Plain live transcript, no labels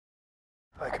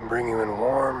I can bring you in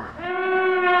warm,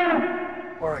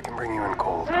 or I can bring you in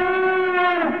cold.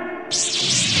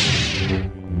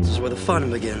 This is where the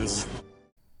fun begins.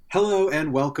 Hello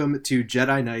and welcome to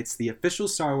Jedi Knights, the official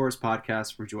Star Wars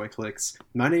podcast for JoyClicks.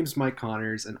 My name's Mike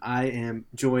Connors, and I am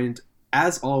joined,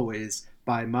 as always,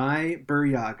 by my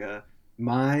Buryaga,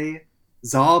 my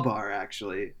Zalbar,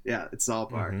 actually. Yeah, it's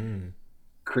Zalbar. Mm-hmm.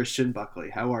 Christian Buckley.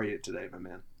 How are you today, my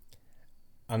man?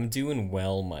 I'm doing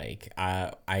well, Mike.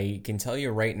 I can tell you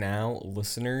right now,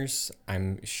 listeners,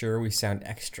 I'm sure we sound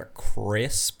extra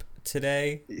crisp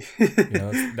today.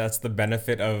 That's the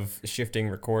benefit of shifting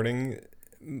recording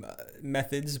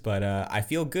methods, but I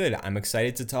feel good. I'm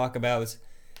excited to talk about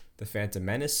The Phantom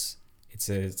Menace. It's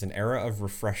an era of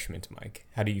refreshment, Mike.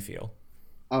 How do you feel?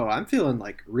 Oh, I'm feeling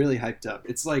really hyped up.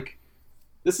 It's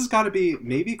this has got to be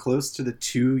maybe close to the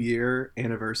 2-year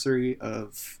anniversary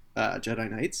of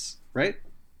Jedi Knights, right?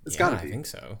 It's got to be. I think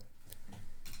so.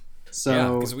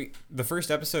 So, because the first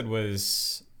episode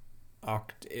was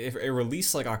it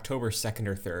released October 2nd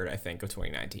or 3rd, I think, of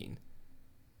 2019.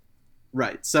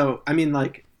 Right. So, I mean,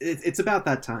 it's about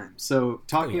that time. So,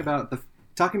 talking about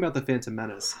the Phantom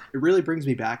Menace, it really brings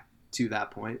me back to that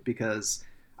point because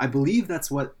I believe that's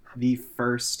what the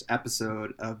first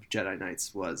episode of Jedi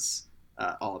Knights was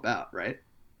all about, right?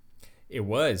 It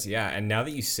was, yeah. And now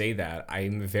that you say that,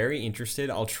 I'm very interested.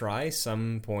 I'll try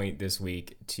some point this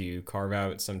week to carve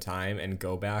out some time and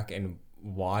go back and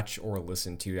watch or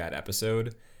listen to that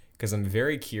episode because I'm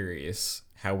very curious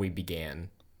how we began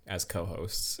as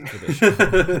co-hosts for this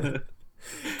show.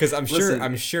 Because I'm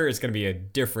sure it's going to be a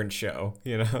different show,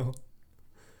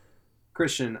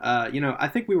 Christian, I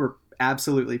think we were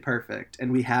absolutely perfect, and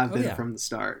we have been from the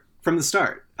start. From the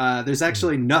start, there's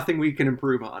actually nothing we can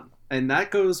improve on. And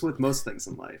that goes with most things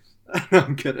in life.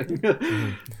 I'm kidding.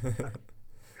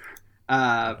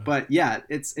 But yeah,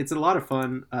 it's a lot of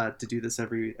fun to do this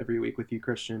every week with you,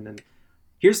 Christian. And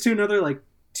here's to another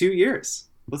 2 years.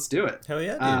 Let's do it. Hell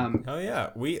yeah, dude. Hell yeah.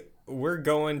 We're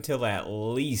going till at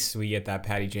least we get that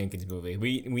Patty Jenkins movie.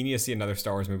 We need to see another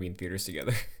Star Wars movie in theaters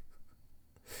together.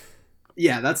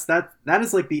 Yeah, that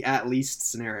is the at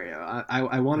least scenario.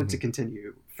 I wanted to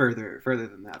continue further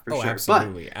than that for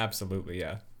sure. Absolutely,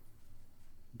 yeah.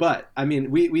 But I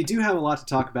mean, we do have a lot to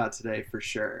talk about today for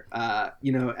sure.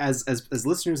 As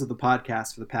listeners of the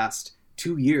podcast for the past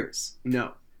 2 years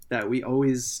know that we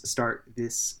always start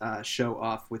this show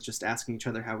off with just asking each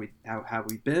other how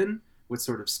we've been, what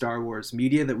sort of Star Wars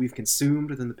media that we've consumed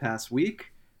within the past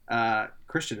week.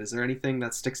 Christian, is there anything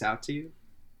that sticks out to you?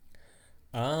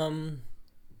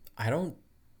 I don't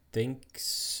think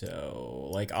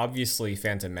so. Obviously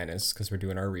Phantom Menace because we're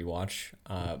doing our rewatch.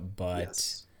 But.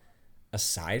 Yes.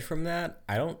 Aside from that,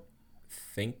 I don't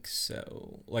think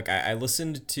so. I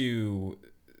listened to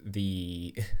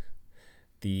the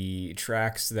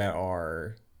tracks that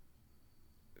are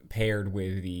paired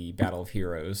with the Battle of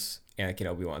Heroes and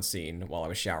Kenobi scene while I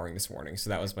was showering this morning. So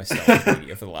that was my Star Wars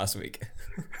media for the last week.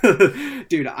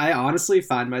 Dude, I honestly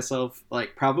find myself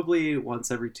probably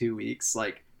once every 2 weeks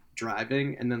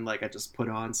driving, and then I just put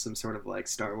on some sort of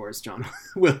Star Wars John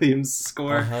Williams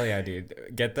score. Oh, hell yeah, dude.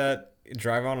 Get that.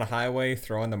 Drive on a highway,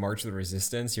 throw on the March of the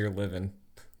Resistance, you're living.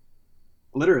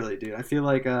 Literally, dude. I feel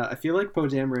like Poe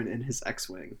Dameron in his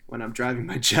X-Wing when I'm driving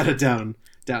my Jetta down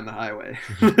the highway.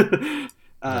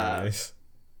 Nice.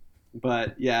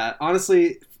 But yeah,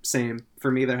 honestly, same.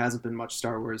 For me, there hasn't been much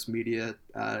Star Wars media,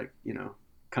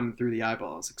 coming through the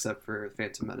eyeballs except for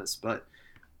Phantom Menace. But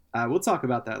we'll talk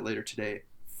about that later today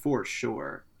for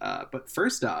sure. But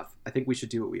first off, I think we should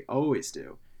do what we always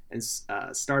do and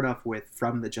start off with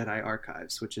From the Jedi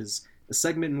Archives, which is a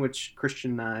segment in which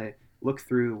Christian and I look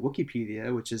through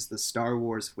Wikipedia, which is the Star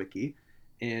Wars wiki,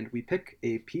 and we pick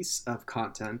a piece of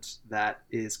content that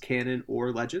is canon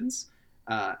or legends,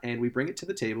 and we bring it to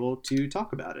the table to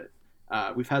talk about it.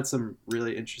 We've had some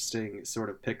really interesting sort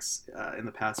of picks in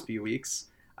the past few weeks.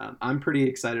 I'm pretty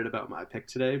excited about my pick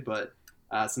today, but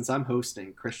since I'm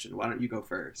hosting, Christian, why don't you go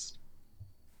first?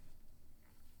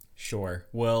 Sure.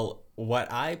 Well,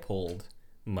 what I pulled,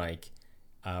 Mike,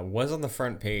 was on the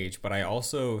front page, but I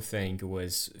also think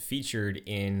was featured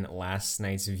in last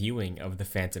night's viewing of The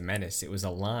Phantom Menace. It was a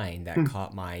line that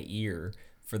caught my ear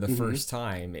for the first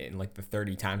time in the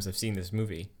 30 times I've seen this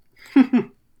movie.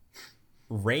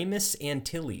 Ramus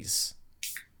Antilles.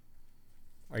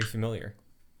 Are you familiar?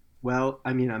 Well,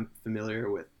 I mean, I'm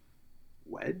familiar with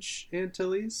Wedge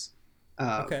Antilles.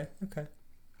 Okay.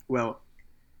 Well,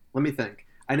 let me think.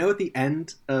 I know at the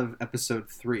end of episode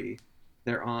 3,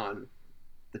 they're on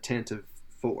the Tantive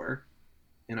 4,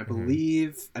 and I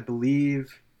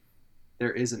believe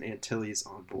there is an Antilles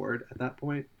on board at that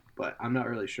point, but I'm not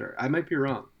really sure. I might be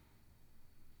wrong.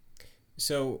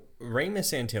 So,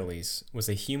 Ramus Antilles was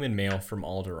a human male from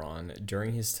Alderaan.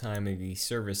 During his time in the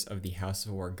service of the House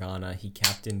of Organa, he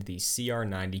captained the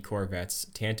CR-90 corvettes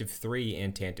Tantive 3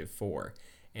 and Tantive 4.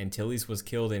 Antilles was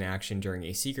killed in action during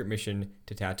a secret mission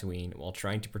to Tatooine while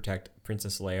trying to protect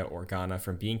Princess Leia Organa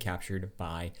from being captured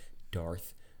by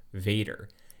Darth Vader.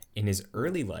 In his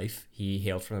early life, he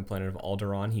hailed from the planet of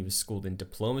Alderaan. He was schooled in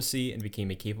diplomacy and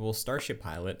became a capable starship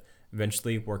pilot,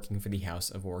 eventually working for the House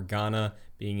of Organa,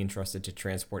 being entrusted to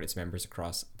transport its members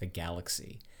across the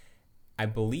galaxy. I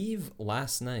believe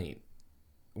last night,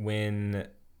 when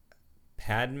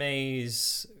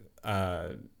Padme's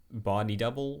body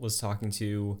double was talking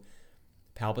to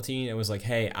Palpatine, it was like,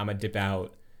 hey, I'm gonna dip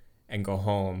out and go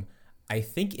home. I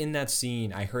think in that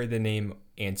scene, I heard the name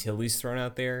Antilles thrown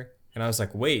out there, and I was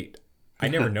like, wait, I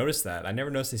never noticed that. I never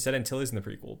noticed they said Antilles in the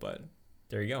prequel, but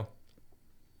there you go.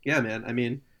 Yeah, man. I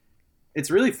mean,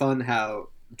 it's really fun how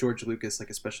George Lucas, like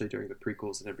especially during the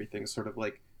prequels and everything, sort of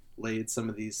like laid some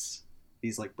of these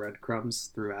like breadcrumbs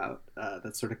throughout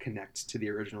that sort of connect to the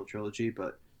original trilogy,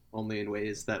 but only in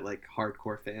ways that like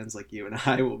hardcore fans like you and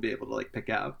I will be able to like pick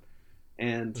out.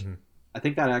 And I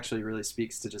think that actually really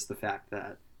speaks to just the fact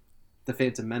that The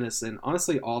Phantom Menace, and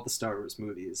honestly all the Star Wars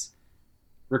movies,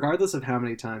 regardless of how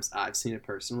many times I've seen it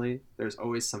personally, there's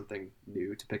always something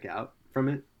new to pick out from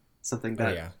it. Something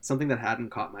that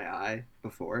hadn't caught my eye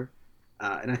before,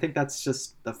 and I think that's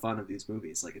just the fun of these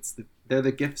movies. Like they're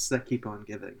the gifts that keep on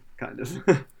giving, kind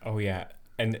of. Oh yeah,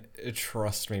 and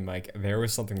trust me, Mike, there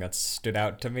was something that stood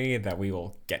out to me that we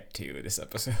will get to this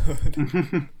episode.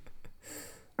 I'm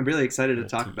really excited to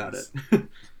talk about it.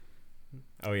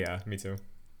 Oh yeah, me too.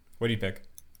 What do you pick?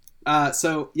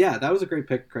 So yeah, that was a great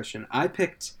pick, Christian. I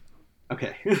picked.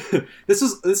 Okay, this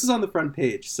is on the front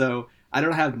page, so I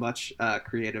don't have much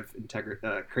creative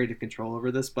control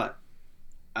over this, but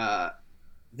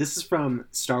this is from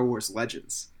Star Wars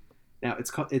Legends. Now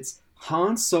it's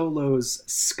Han Solo's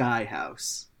Sky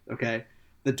House. Okay,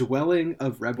 the dwelling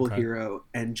of rebel hero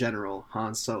and general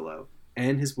Han Solo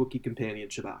and his Wookiee companion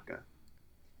Chewbacca.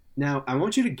 Now I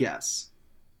want you to guess.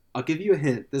 I'll give you a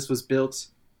hint. This was built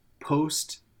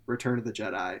post Return of the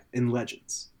Jedi in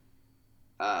Legends.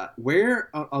 Where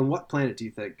on what planet do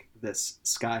you think this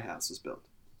Sky House was built?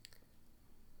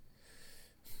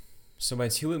 So my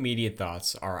two immediate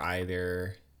thoughts are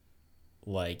either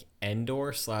like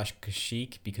Endor /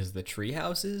 Kashyyyk because of the tree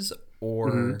houses,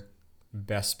 or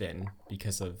Bespin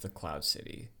because of the Cloud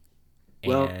City.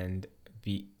 Well, and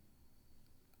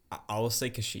I'll say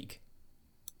Kashyyyk.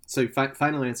 So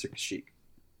final answer, Kashyyyk.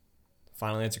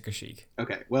 Final answer, Kashyyyk.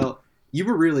 Okay. Well, you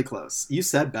were really close. You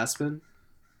said Bespin,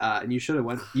 and you should have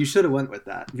went. You should have went with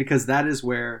that because that is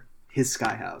where his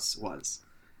Sky House was,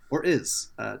 or is,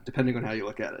 depending on how you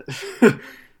look at it.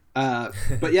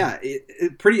 But yeah,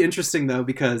 pretty interesting though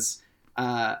because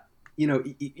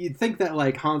you'd think that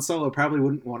like Han Solo probably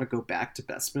wouldn't want to go back to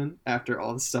Bespin after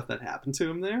all the stuff that happened to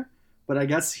him there. But I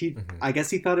guess he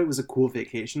thought it was a cool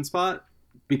vacation spot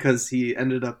because he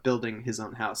ended up building his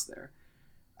own house there.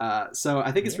 So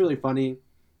I think it's really funny.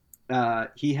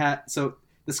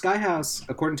 The Sky House,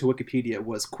 according to Wikipedia,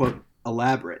 was, quote,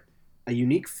 elaborate, a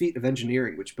unique feat of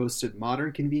engineering which boasted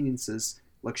modern conveniences,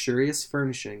 luxurious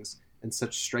furnishings, and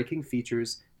such striking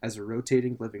features as a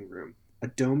rotating living room, a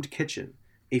domed kitchen,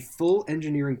 a full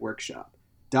engineering workshop,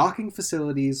 docking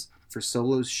facilities for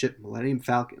Solo's ship Millennium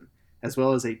Falcon, as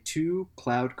well as a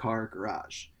 2-cloud car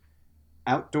garage,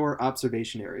 outdoor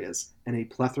observation areas, and a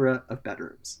plethora of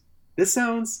bedrooms. This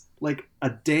sounds like a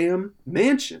damn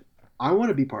mansion. I want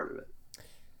to be part of it.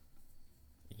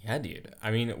 Yeah, dude.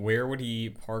 I mean, where would he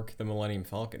park the Millennium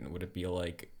Falcon? Would it be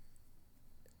like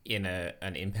in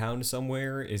an impound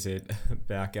somewhere? Is it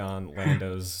back on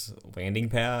Lando's landing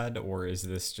pad, or is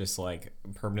this just like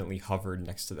permanently hovered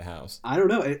next to the house? I don't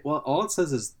know. All it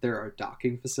says is there are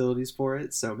docking facilities for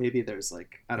it, so maybe there's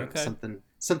like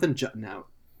something jutting out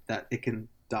that it can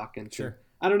dock into. Sure.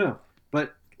 I don't know,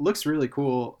 but looks really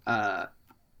cool. I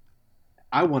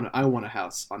want a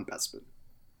house on Bespin.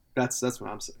 That's what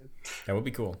I'm saying. That would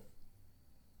be cool.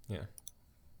 Yeah.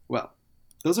 Well,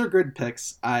 those are good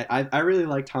picks. I really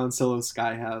liked Han Solo's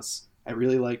Sky House. I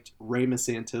really liked Ramus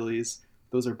Antilles.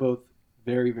 Those are both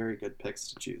very, very good picks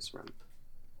to choose from.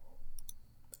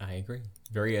 I agree.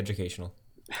 Very educational.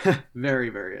 Very,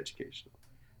 very educational.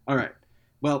 All right.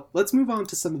 Well, let's move on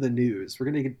to some of the news.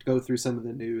 We're going to go through some of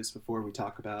the news before we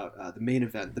talk about the main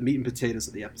event, the meat and potatoes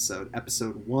of the episode,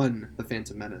 Episode 1, The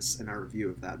Phantom Menace, and our review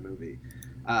of that movie.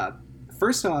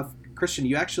 First off, Christian,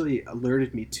 you actually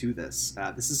alerted me to this.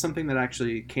 This is something that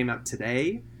actually came out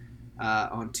today,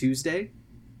 on Tuesday.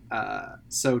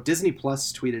 So Disney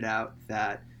Plus tweeted out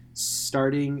that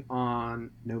starting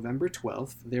on November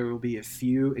 12th, there will be a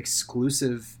few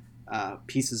exclusive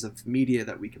pieces of media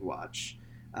that we can watch.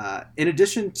 In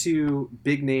addition to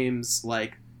big names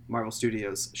like Marvel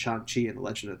Studios' Shang-Chi and the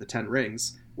Legend of the Ten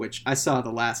Rings, which I saw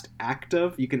the last act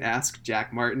of. You can ask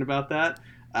Jack Martin about that.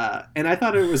 And I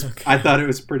thought it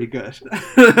was pretty good.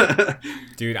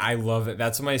 Dude, I love it.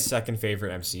 That's my second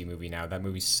favorite MCU movie now. That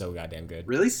movie's so goddamn good.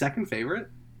 Really? Second favorite?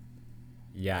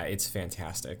 Yeah, it's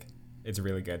fantastic. It's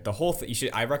really good. The whole thing,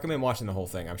 I recommend watching the whole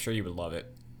thing. I'm sure you would love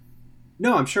it.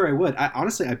 No, I'm sure I would.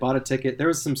 Honestly, I bought a ticket. There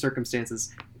was some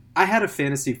circumstances. I had a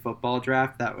fantasy football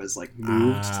draft that was like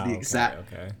moved to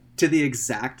the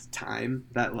exact time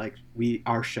that like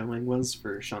our showing was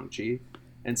for Shang-Chi.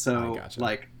 And so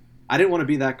like I didn't want to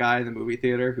be that guy in the movie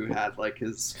theater who had like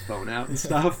his phone out and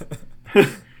stuff.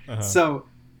 So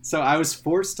I was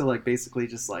forced to like basically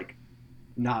just like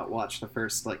not watch the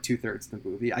first like 2/3 of the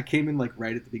movie. I came in like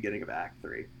right at the beginning of Act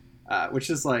 3, which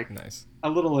is like a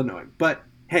little annoying. But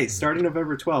hey, starting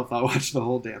November 12th, I'll watch the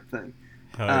whole damn thing.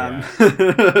 Hell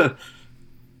yeah.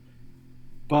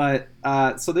 But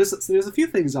so there's a few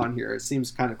things on here. It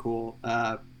seems kind of cool.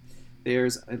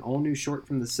 There's an all new short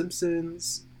from The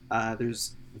Simpsons.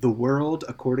 There's The World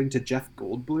According to Jeff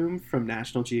Goldblum from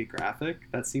National Geographic.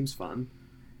 That seems fun.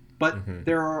 But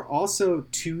there are also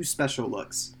 2 special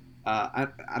looks. I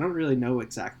don't really know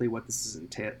exactly what this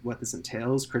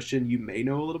entails. Christian, you may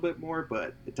know a little bit more,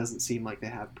 but it doesn't seem like they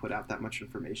have put out that much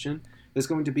information. There's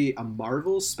going to be a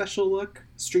Marvel special look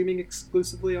streaming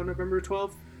exclusively on November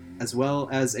 12th, as well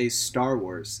as a Star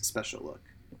Wars special look.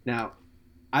 Now,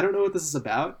 I don't know what this is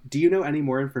about. Do you know any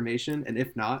more information? And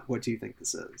if not, what do you think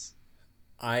this is?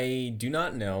 I do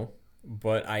not know,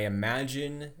 but I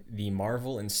imagine the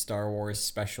Marvel and Star Wars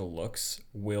special looks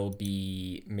will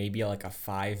be maybe like a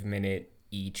 5-minute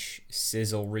each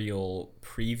sizzle reel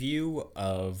preview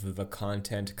of the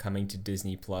content coming to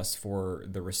Disney Plus for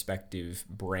the respective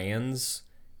brands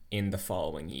in the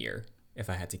following year, if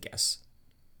I had to guess.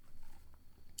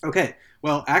 Okay,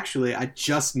 well, actually, I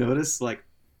just noticed, like,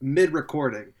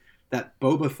 mid-recording, that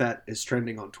Boba Fett is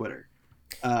trending on Twitter.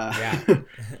 Yeah.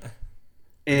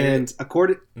 And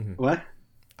according... What?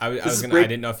 I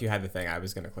didn't know if you had the thing. I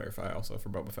was going to clarify also for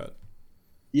Boba Fett.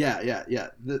 Yeah.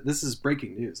 This is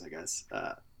breaking news, I guess.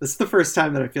 This is the first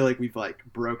time that I feel like we've, like,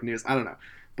 broke news. I don't know.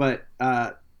 But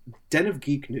Den of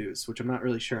Geek News, which I'm not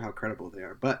really sure how credible they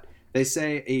are, but they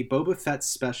say a Boba Fett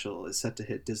special is set to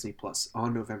hit Disney Plus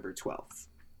on November 12th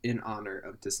in honor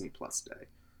of Disney Plus Day.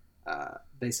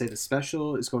 They say the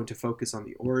special is going to focus on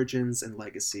the origins and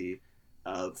legacy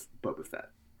of Boba Fett,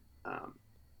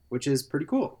 which is pretty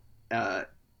cool. That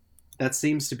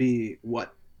seems to be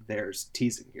what they're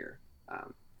teasing here.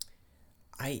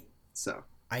 I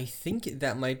think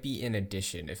that might be an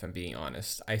addition, if I'm being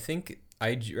honest. I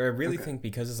really think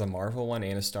because it's a Marvel one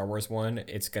and a Star Wars one,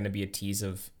 it's going to be a tease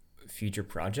of future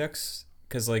projects.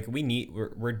 Because like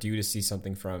we're due to see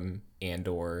something from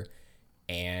Andor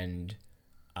and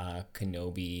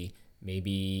Kenobi,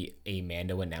 maybe a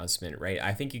Mando announcement, right?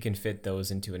 I think you can fit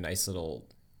those into a nice little,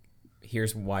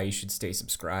 here's why you should stay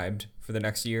subscribed for the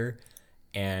next year.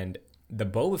 And the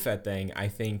Boba Fett thing, I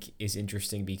think, is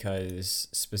interesting because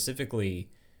specifically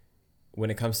when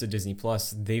it comes to Disney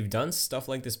Plus, they've done stuff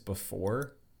like this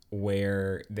before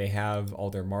where they have all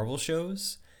their Marvel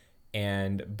shows,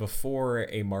 and before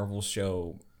a Marvel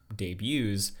show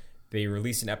debuts, they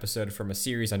release an episode from a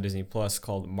series on Disney Plus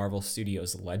called Marvel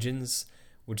Studios Legends,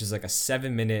 which is like a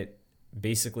 7-minute,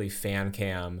 basically fan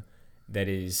cam that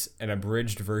is an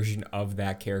abridged version of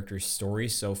that character's story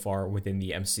so far within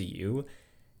the MCU.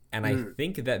 And I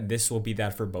think that this will be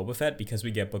that for Boba Fett because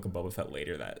we get Book of Boba Fett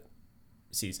later that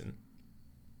season.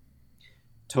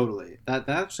 Totally. That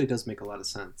actually does make a lot of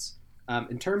sense.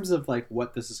 In terms of like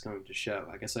what this is going to show,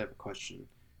 I guess I have a question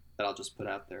that I'll just put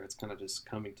out there. It's kind of just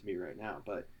coming to me right now.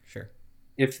 But sure,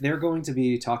 if they're going to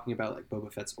be talking about like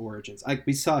Boba Fett's origins,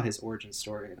 we saw his origin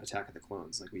story in Attack of the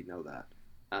Clones. Like we know that.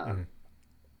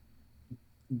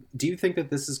 Do you think that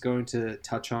this is going to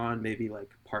touch on maybe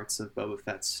like parts of Boba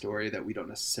Fett's story that we don't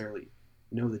necessarily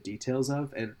know the details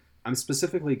of? And I'm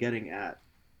specifically getting at,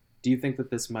 do you think that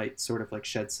this might sort of like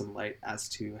shed some light as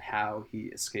to how he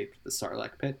escaped the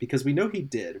Sarlacc pit? Because we know he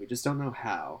did, we just don't know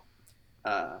how.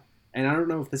 And I don't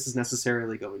know if this is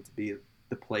necessarily going to be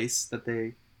the place that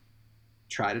they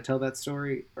try to tell that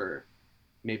story, or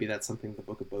maybe that's something the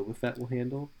Book of Boba Fett will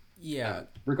handle. Yeah.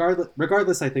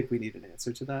 Regardless, I think we need an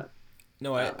answer to that.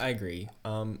 No, I agree.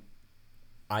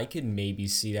 I could maybe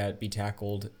see that be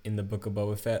tackled in the Book of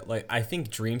Boba Fett. Like, I think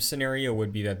dream scenario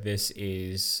would be that this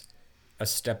is a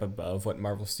step above what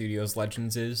Marvel Studios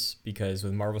Legends is, because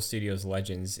with Marvel Studios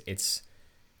Legends, it's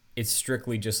it's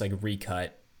strictly just like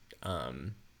recut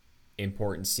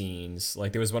important scenes.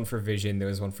 Like there was one for Vision, there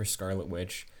was one for Scarlet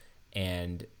Witch,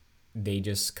 and they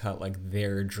just cut like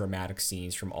their dramatic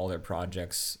scenes from all their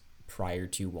projects prior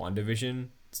to WandaVision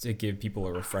to give people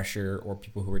a refresher or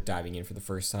people who are diving in for the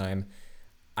first time.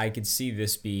 I could see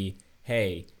this be,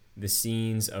 hey, the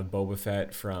scenes of Boba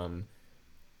Fett from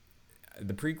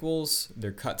the prequels,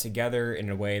 they're cut together in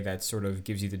a way that sort of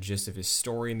gives you the gist of his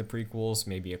story in the prequels,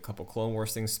 maybe a couple Clone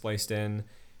Wars things spliced in,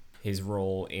 his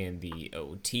role in the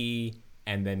OT,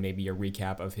 and then maybe a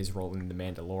recap of his role in The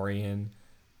Mandalorian.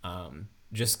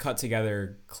 Just cut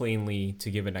together cleanly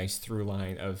to give a nice through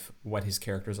line of what his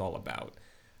character is all about.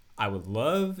 I would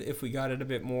love if we got it a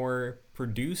bit more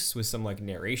produced with some like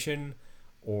narration,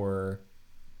 or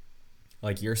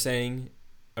like you're saying,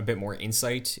 a bit more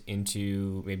insight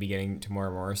into maybe getting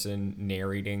Tamara Morrison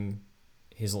narrating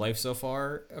his life so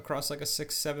far across like a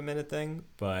 6-7 minute thing.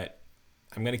 But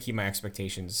I'm going to keep my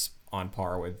expectations on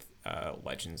par with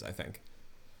Legends, I think.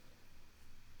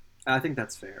 I think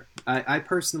that's fair. I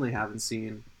personally haven't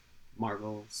seen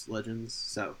Marvel's Legends,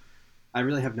 so I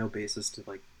really have no basis to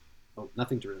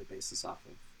nothing to really base this off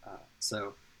of.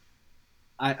 So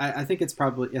I think it's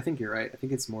probably, I think you're right. I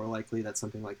think it's more likely that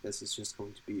something like this is just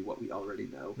going to be what we already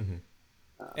know. Mm-hmm.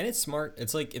 And it's smart.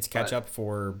 It's like, it's catch up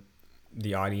for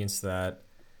the audience that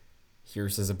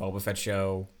here's a Boba Fett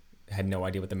show, had no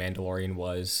idea what The Mandalorian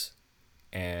was.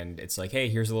 And it's like, hey,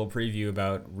 here's a little preview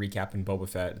about recapping Boba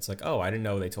Fett. It's like, oh, I didn't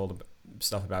know they told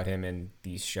stuff about him in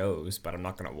these shows, but I'm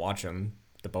not going to watch them.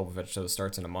 The Boba Fett show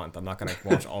starts in a month. I'm not going to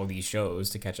watch all these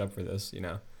shows to catch up for this, you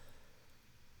know?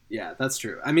 Yeah, that's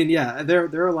true. I mean, yeah, there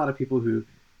are a lot of people who,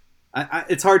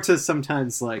 it's hard to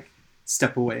sometimes like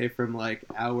step away from like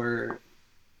our,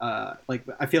 like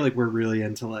I feel like we're really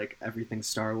into like everything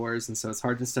Star Wars, and so it's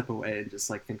hard to step away and just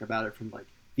like think about it from like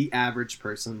the average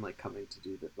person like coming to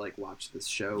do that, like watch this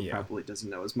show probably doesn't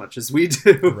know as much as we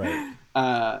do.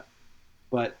 Right.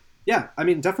 But yeah, I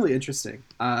mean, definitely interesting.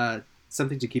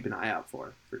 Something to keep an eye out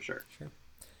for sure. Sure.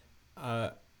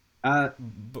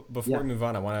 Before we move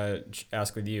on, I want to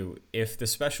ask with you, if the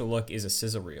special look is a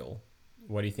sizzle reel,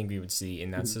 what do you think we would see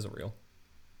in that sizzle reel?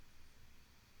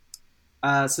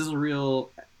 Sizzle reel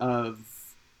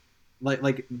of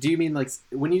like do you mean like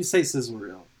when you say sizzle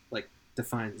reel, like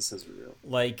define the sizzle reel?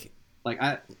 Like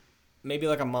I maybe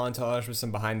like a montage with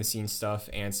some behind the scenes stuff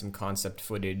and some concept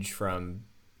footage from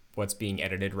what's being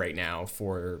edited right now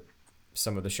for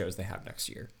some of the shows they have next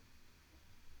year.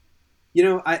 You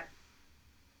know, I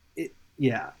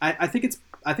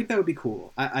think that would be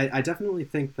cool. I definitely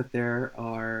think that there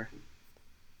are.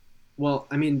 Well,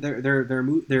 I mean,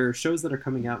 there are shows that are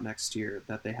coming out next year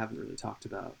that they haven't really talked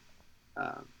about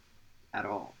at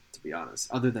all, to be honest,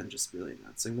 other than just really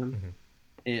announcing them. Mm-hmm.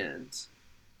 And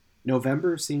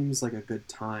November seems like a good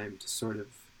time to sort of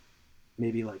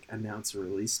maybe like announce a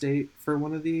release date for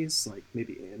one of these, like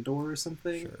maybe Andor or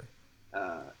something. Sure.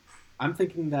 I'm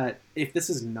thinking that if this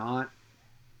is not,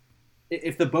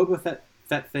 if the Boba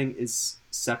Fett thing is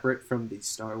separate from the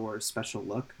Star Wars special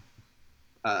look,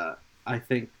 I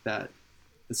think that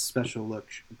the special look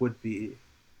would be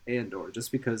Andor,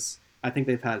 just because I think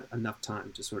they've had enough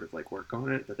time to sort of like work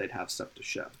on it that they'd have stuff to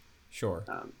show. Sure.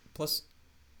 Plus,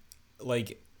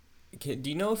 like, do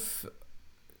you know if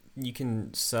you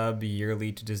can sub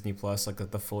yearly to Disney Plus like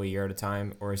the full year at a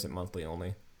time, or is it monthly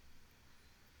only?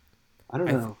 I don't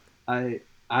know.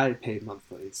 I paid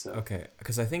monthly, so okay,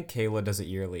 because I think Kayla does it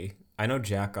yearly. I know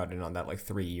Jack got in on that like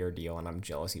 3-year deal, and I'm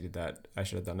jealous he did that. I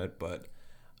should have done it, but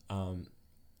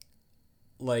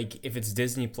like if it's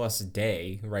Disney Plus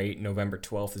Day, right? November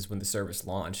 12th is when the service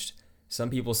launched. Some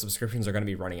people's subscriptions are going to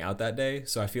be running out that day,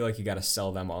 so I feel like you got to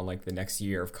sell them on like the next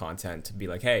year of content to be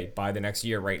like, hey, buy the next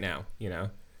year right now, you know?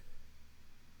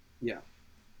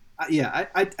 Yeah,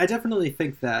 I definitely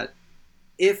think that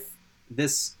if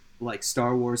this like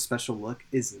Star Wars special look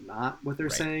is not what they're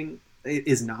saying, it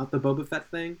is not the Boba Fett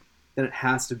thing, then it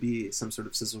has to be some sort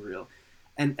of sizzle reel.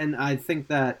 And I think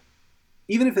that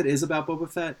even if it is about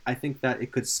Boba Fett, I think that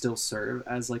it could still serve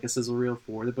as like a sizzle reel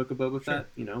for the Book of Boba Fett,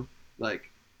 you know?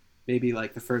 Like maybe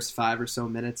like the first 5 or so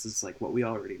minutes is like what we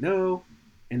already know,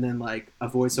 and then like a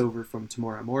voiceover from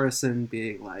Tamora Morrison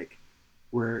being like,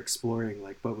 we're exploring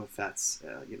like Boba Fett's,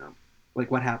 you know, like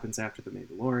what happens after The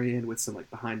Mandalorian with some like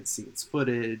behind the scenes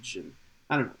footage, and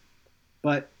I don't know.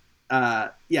 But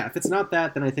yeah, if it's not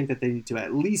that, then I think that they need to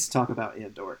at least talk about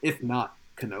Andor, if not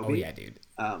Kenobi. Oh yeah, dude.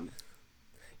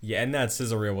 Yeah, and that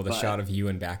sizzle reel with a shot of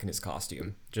Ewan back in his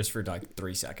costume, just for like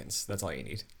 3 seconds. That's all you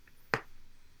need.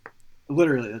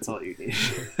 Literally, that's all you need.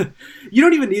 You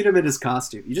don't even need him in his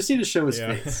costume. You just need to show his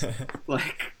face,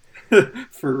 like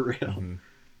for real.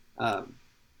 Mm-hmm.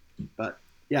 But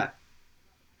yeah,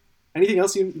 anything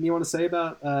else you want to say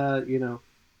about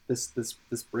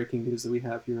this breaking news that we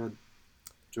have here on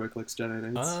JoyClicks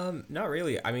Jedi Knights? Not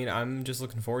really. I mean, I'm just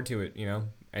looking forward to it.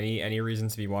 Any reason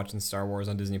to be watching Star Wars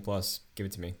on Disney Plus? Give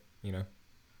it to me.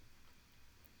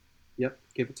 Yep,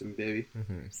 give it to me, baby.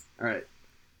 Mm-hmm. All right.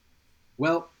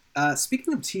 Well,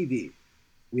 speaking of TV,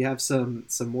 we have some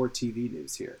more TV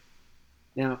news here.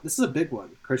 Now, this is a big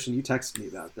one. Christian, you texted me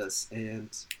about this, and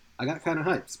I got kind of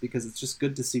hyped because it's just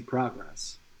good to see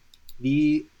progress.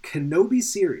 The Kenobi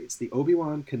series, the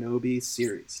Obi-Wan Kenobi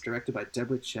series, directed by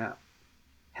Deborah Chow,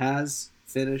 has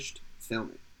finished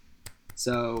filming.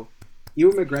 So,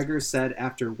 Ewan McGregor said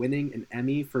after winning an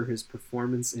Emmy for his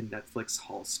performance in Netflix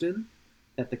Halston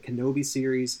that the Kenobi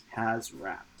series has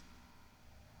wrapped.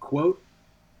 Quote,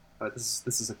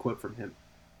 this is a quote from him.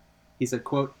 He said,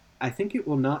 quote, "I think it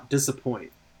will not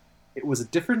disappoint. It was a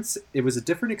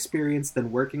different experience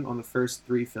than working on the first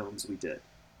 3 films we did,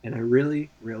 and I really,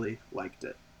 really liked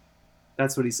it."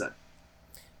 That's what he said.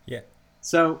 Yeah.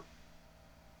 So,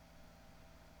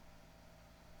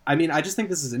 I mean, I just think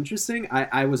this is interesting.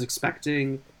 I was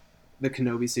expecting the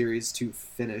Kenobi series to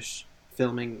finish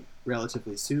filming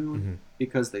relatively soon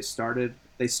because they started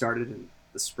in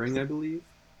the spring, I believe.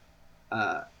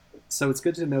 So it's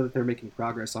good to know that they're making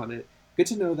progress on it. Good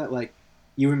to know that like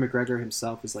Ewan McGregor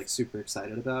himself is like super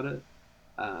excited about it,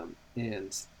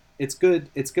 and it's good.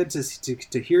 It's good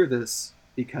to hear this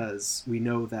because we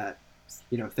know that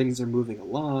things are moving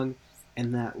along,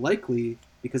 and that likely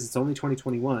because it's only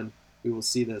 2021, we will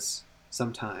see this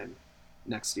sometime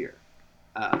next year.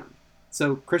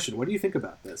 So Christian, what do you think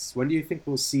about this? When do you think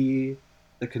we'll see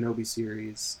the Kenobi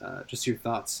series? Just your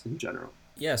thoughts in general.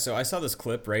 Yeah, so I saw this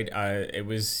clip, right? It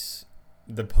was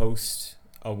the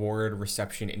post-award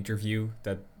reception interview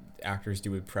that actors do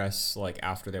with press, like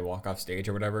after they walk off stage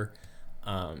or whatever.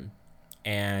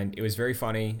 And it was very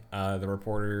funny. The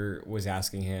reporter was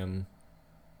asking him,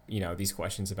 these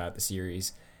questions about the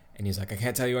series, and he's like, "I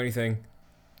can't tell you anything,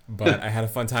 but I had a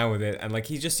fun time with it." And like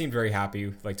he just seemed very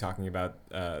happy, like talking about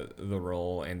the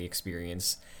role and the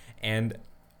experience. And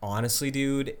honestly,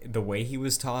 dude, the way he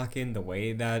was talking, the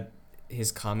way that his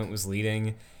comment was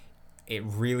leading, it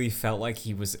really felt like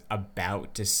he was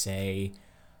about to say,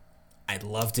 "I'd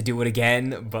love to do it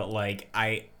again," but like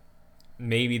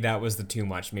maybe that was the too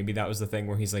much. Maybe that was the thing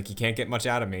where he's like, "You can't get much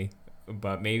out of me,"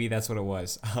 but maybe that's what it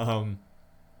was.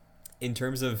 In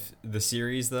terms of the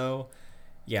series, though,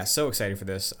 yeah, so excited for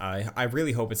this. I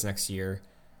really hope it's next year.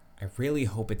 I really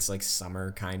hope it's like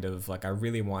summer, kind of. Like I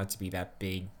really want it to be that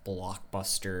big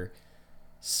blockbuster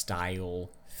style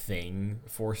thing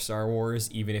for Star Wars,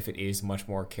 even if it is much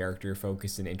more character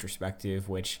focused and introspective,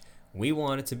 which we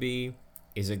want it to be.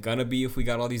 Is it gonna be if we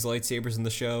got all these lightsabers in the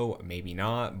show? Maybe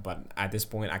not, but at this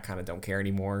point I kind of don't care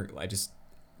anymore.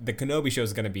 The Kenobi show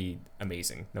is gonna be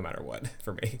amazing no matter what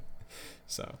for me.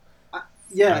 So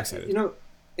yeah, I'm excited.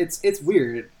 It's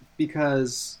weird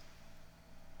because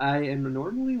I am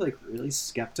normally like really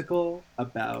skeptical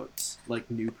about like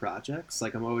new projects.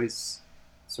 Like I'm always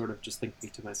sort of just thinking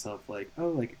to myself like, oh,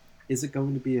 like is it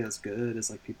going to be as good as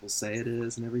like people say it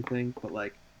is and everything? But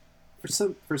like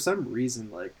for some reason,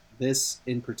 like this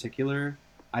in particular,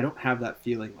 I don't have that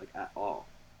feeling like at all.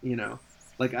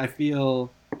 Like I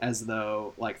feel as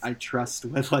though like I trust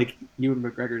what like Ewan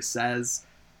McGregor says.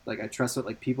 Like I trust what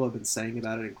like people have been saying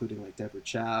about it, including like Deborah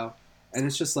Chow, and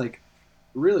it's just like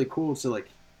really cool to like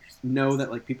know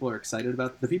that like people are excited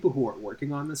about the people who are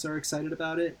working on this are excited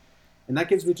about it, and that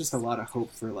gives me just a lot of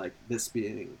hope for like this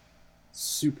being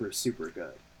super super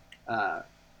good,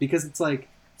 because it's like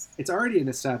it's already an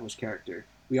established character.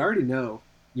 We already know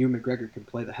Ewan McGregor can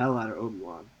play the hell out of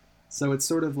Obi-Wan, so it's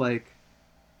sort of like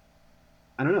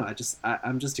I don't know.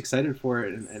 I'm just excited for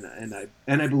it,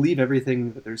 and I believe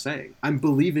everything that they're saying. I'm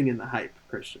believing in the hype,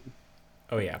 Christian.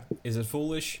 Oh yeah, is it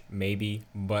foolish? Maybe,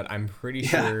 but I'm pretty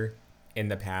sure in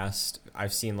the past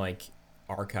I've seen like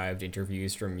archived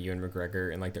interviews from Ewan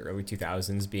McGregor in like the early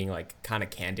 2000s being like kind of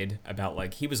candid about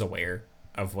like he was aware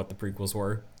of what the prequels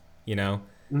were,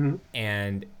 Mm-hmm.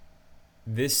 and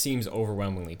this seems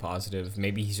overwhelmingly positive.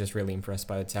 Maybe he's just really impressed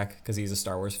by the tech because he's a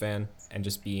Star Wars fan, and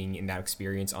just being in that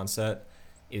experience on set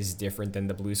is different than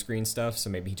the blue screen stuff. So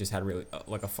maybe he just had really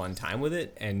like a fun time with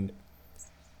it.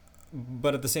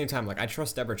 But at the same time, like I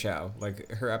trust Deborah Chow. Like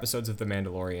her episodes of The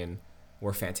Mandalorian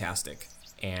were fantastic,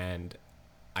 and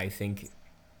I think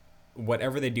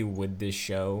whatever they do with this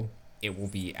show, it will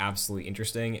be absolutely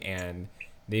interesting. And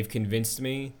they've convinced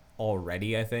me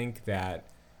already, I think, that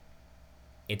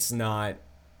it's not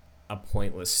a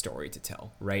pointless story to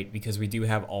tell, right? Because we do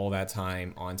have all that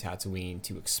time on Tatooine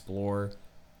to explore.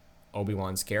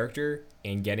 Obi-Wan's character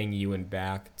and getting Ewan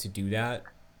back to do that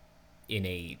in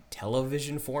a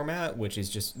television format, which is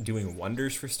just doing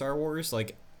wonders for Star Wars.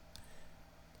 Like,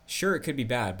 sure, it could be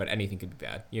bad, but anything could be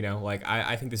bad. You know, like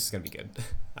I think this is gonna be good.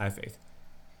 I have faith.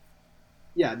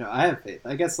 Yeah, no, I have faith.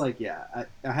 I guess I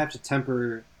have to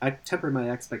temper my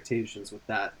expectations with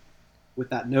that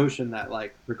notion that,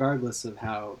 like, regardless of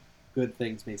how good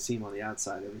things may seem on the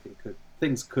outside,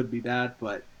 things could be bad,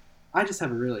 but I just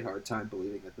have a really hard time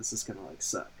believing that this is gonna, like,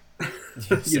 suck.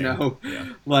 You know?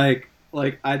 Yeah. Like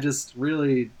I just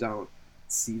really don't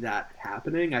see that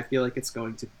happening. I feel like it's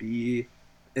going to be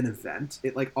an event.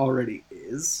 It, like, already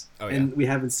is. Oh, yeah. And we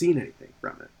haven't seen anything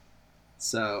from it.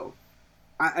 So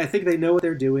I think they know what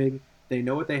they're doing. They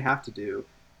know what they have to do.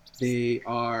 They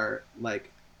are,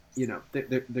 like, you know,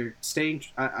 they're staying.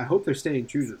 I hope they're staying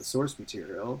true to the source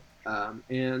material,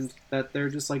 and that they're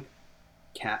just, like,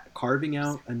 carving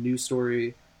out a new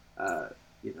story,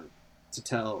 you know, to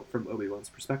tell from Obi-Wan's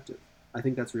perspective. I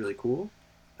think that's really cool,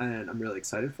 and I'm really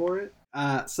excited for it.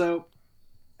 So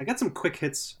I got some quick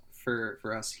hits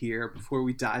for us here before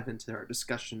we dive into our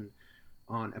discussion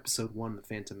on Episode 1, The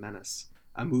Phantom Menace.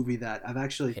 A movie that I've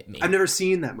never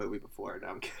seen that movie before. No,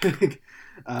 I'm kidding.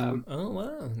 Oh,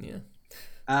 wow.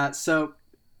 Yeah. So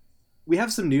we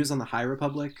have some news on the High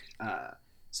Republic.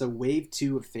 So Wave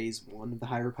 2 of Phase 1 of the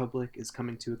High Republic is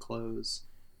coming to a close.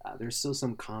 There's still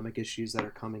some comic issues that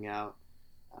are coming out.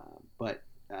 But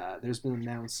there's been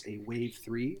announced a Wave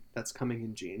 3 that's coming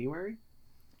in January.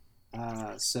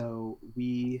 So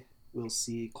we will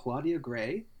see Claudia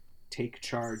Gray take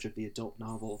charge of the adult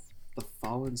novel The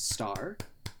Fallen Star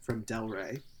from Del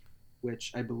Rey,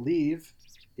 which I believe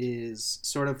is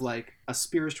sort of like a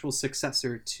spiritual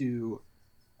successor to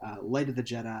Light of the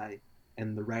Jedi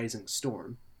and The Rising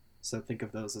Storm. So think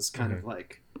of those as kind of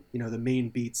like, you know, the main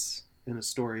beats in a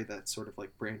story that sort of,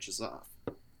 like, branches off.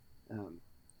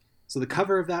 So the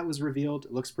cover of that was revealed.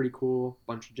 It looks pretty cool.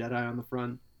 Bunch of Jedi on the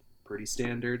front. Pretty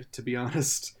standard, to be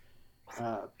honest.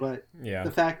 But Yeah.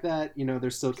 the fact that, you know, they're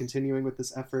still continuing with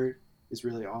this effort is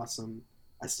really awesome.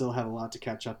 I still have a lot to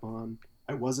catch up on.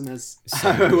 I wasn't as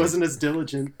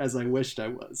diligent as I wished I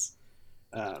was.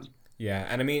 Yeah,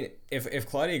 and I mean, if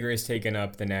Claudia Gray's taken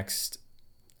up the next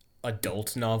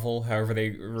adult novel, however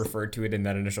they referred to it in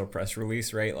that initial press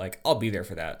release, right? Like, I'll be there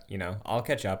for that, you know? I'll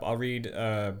catch up. I'll read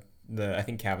I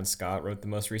think Cavan Scott wrote the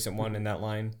most recent one in that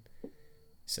line.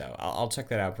 So I'll check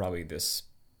that out probably this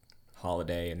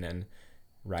holiday and then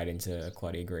right into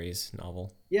Claudia Gray's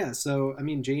novel. Yeah, so, I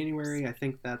mean, January, I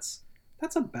think that's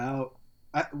about...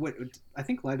 I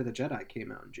think Light of the Jedi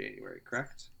came out in January,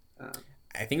 correct?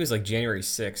 I think it was like January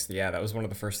 6th. Yeah, that was one of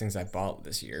the first things I bought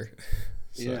this year.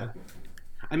 So. Yeah.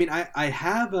 I mean, I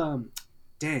have...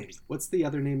 dang, what's the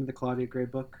other name of the Claudia Gray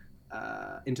book?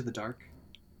 Into the Dark?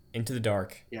 Into the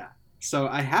Dark. Yeah. So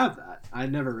I have that. I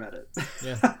never read it.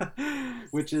 Yeah.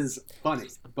 Which is funny,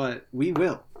 but we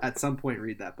will at some point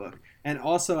read that book. And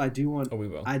also, I do want. Oh, we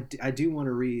will. I do want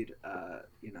to read,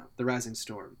 you know, The Rising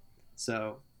Storm.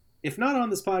 So, if not on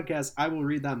this podcast, I will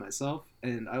read that myself,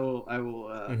 and I will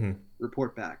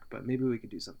report back. But maybe we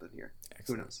could do something here.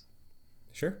 Excellent. Who knows?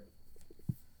 Sure.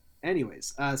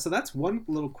 Anyways, so that's one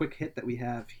little quick hit that we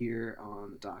have here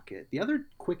on the docket. The other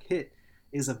quick hit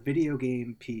is a video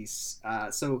game piece.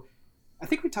 So I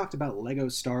think we talked about Lego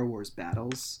Star Wars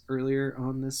Battles earlier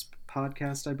on this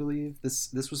podcast, I believe.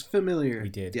 This was familiar. We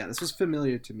did. Yeah, this was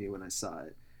familiar to me when I saw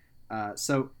it.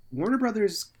 So Warner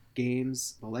Brothers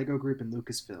Games, the Lego Group, and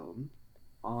Lucasfilm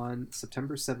on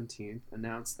September 17th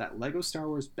announced that Lego Star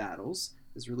Wars Battles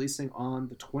is releasing on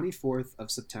the 24th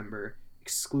of September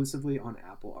exclusively on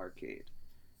Apple Arcade.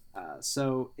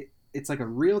 So it's like a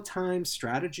real-time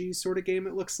strategy sort of game,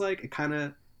 it looks like. It kind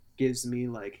of gives me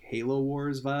like Halo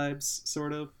Wars vibes,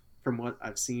 sort of, from what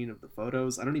I've seen of the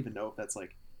photos. I don't even know if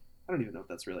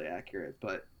that's really accurate,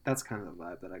 but that's kind of the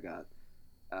vibe that I got.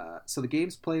 So the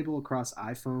game's playable across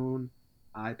iPhone,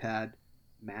 iPad,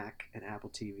 Mac, and Apple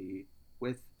TV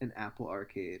with an Apple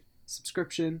Arcade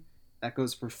subscription. That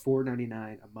goes for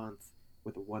 $4.99 a month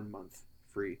with a 1 month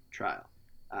free trial.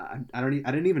 I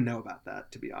didn't even know about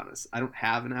that, to be honest. I don't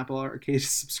have an Apple Arcade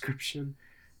subscription,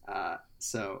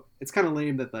 so it's kind of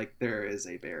lame that like there is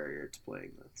a barrier to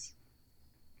playing this.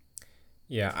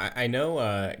 Yeah, I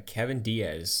know Kevin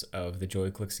Diaz of the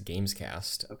JoyClicks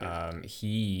Gamescast. Okay.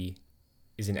 He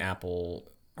is an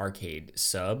Apple Arcade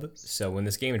sub, so when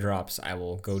this game drops, I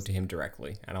will go to him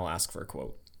directly and I'll ask for a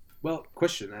quote. Well,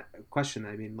 question.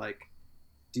 I mean, like,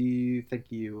 do you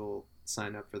think you will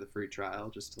sign up for the free trial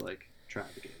just to like try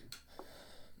the game?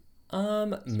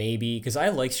 Maybe, because I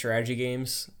like strategy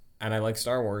games and I like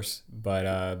Star Wars, but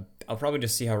I'll probably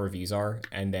just see how reviews are,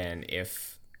 and then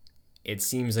if it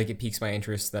seems like it piques my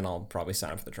interest, then I'll probably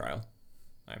sign up for the trial,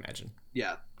 I imagine.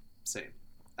 Yeah, same.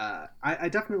 I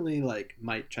definitely like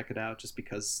might check it out just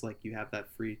because like you have that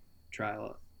free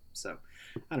trial. So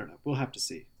I don't know. We'll have to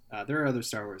see. There are other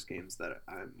Star Wars games that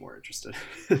I'm more interested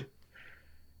in.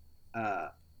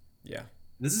 Yeah.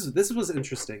 This was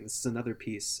interesting. This is another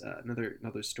piece,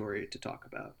 another story to talk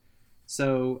about.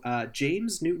 So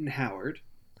James Newton Howard,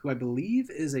 who I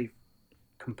believe is a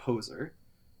composer.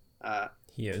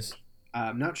 He is.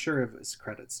 I'm not sure of his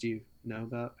credits. Do you know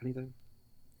about anything?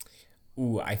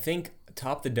 Ooh, I think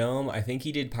Top the Dome. I think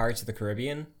he did Pirates of the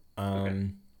Caribbean.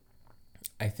 Okay.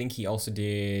 I think he also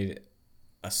did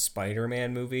a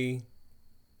Spider-Man movie,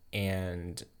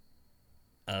 and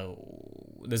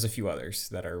there's a few others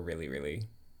that are really, really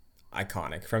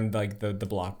iconic from like the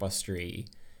blockbustery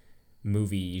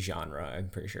movie genre. I'm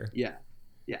pretty sure. Yeah.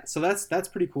 So that's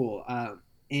pretty cool.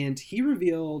 And he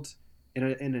revealed in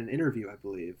an interview, I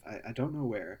believe, I don't know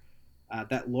where,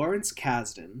 that Lawrence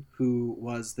Kasdan, who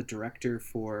was the director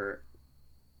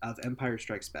of Empire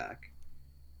Strikes Back,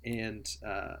 and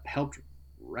helped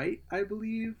write, I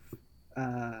believe,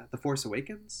 The Force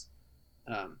Awakens.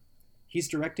 He's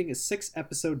directing a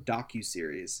 6-episode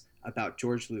docuseries about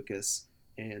George Lucas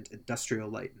and industrial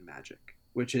light and magic,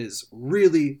 which is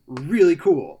really, really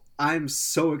cool. I'm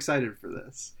so excited for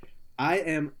this. I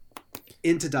am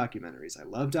into documentaries. I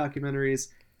love documentaries.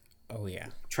 Oh yeah.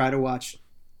 Try to watch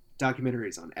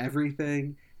documentaries on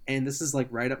everything, and this is like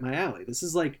right up my alley. This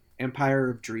is like Empire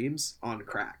of Dreams on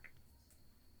crack.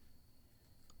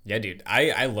 Yeah, dude.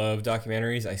 I love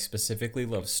documentaries. I specifically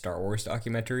love Star Wars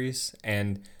documentaries,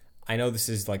 and I know this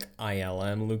is like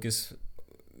ILM Lucas,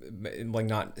 like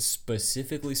not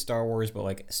specifically Star Wars, but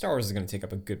like Star Wars is going to take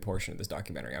up a good portion of this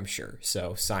documentary, I'm sure.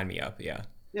 So sign me up. Yeah.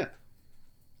 Yeah.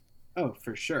 Oh,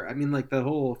 for sure. I mean, like the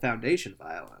whole foundation of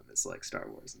ILM is like Star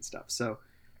Wars and stuff. So,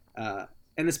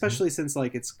 and especially since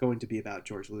like it's going to be about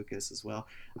George Lucas as well,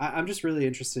 I'm just really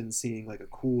interested in seeing like a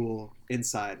cool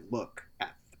inside look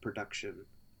at the production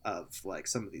of like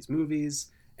some of these movies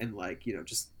and like, you know,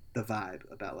 just the vibe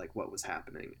about like what was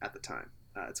happening at the time.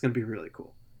 It's going to be really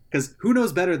cool because who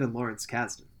knows better than Lawrence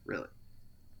Kasdan, really?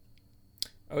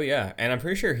 Oh yeah, and I'm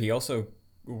pretty sure he also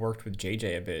worked with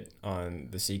JJ a bit on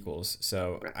the sequels,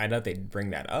 so Right. I doubt they'd bring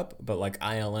that up, but like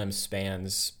ILM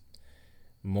spans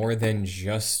more than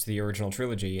just the original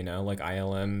trilogy, you know? Like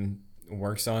ILM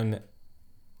works on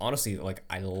honestly like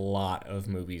a lot of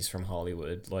movies from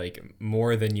Hollywood, like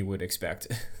more than you would expect.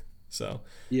 So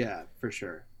Yeah, for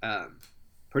sure.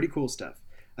 Pretty cool stuff.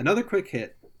 Another quick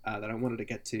hit that I wanted to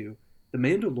get to: The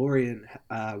Mandalorian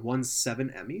won 7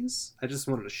 Emmys. I just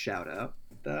wanted to shout out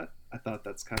that. I thought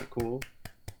that's kind of cool.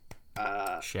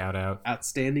 shout out.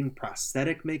 Outstanding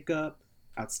prosthetic makeup,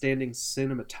 outstanding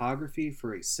cinematography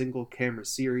for a single camera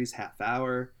series half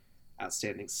hour,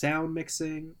 outstanding sound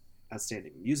mixing,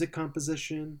 outstanding music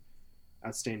composition,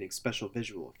 outstanding special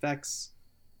visual effects,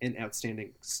 and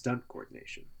outstanding stunt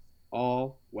coordination.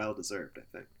 All well deserved, I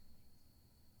think.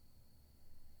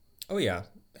 Oh yeah,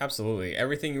 absolutely.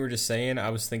 Everything you were just saying, I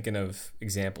was thinking of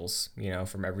examples, you know,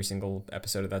 from every single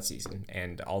episode of that season,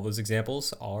 and all those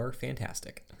examples are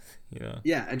fantastic. You know.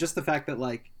 Yeah, and just the fact that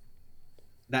like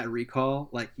that recall,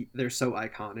 like they're so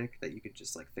iconic that you could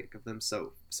just like think of them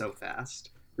so fast,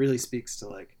 really speaks to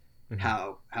like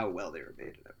how well they were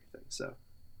made and everything. So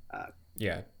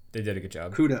yeah, they did a good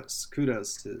job. kudos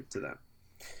to them.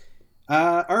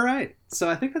 All right, so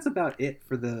I think that's about it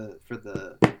for the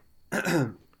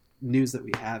news that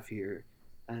we have here,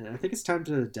 and I think it's time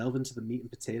to delve into the meat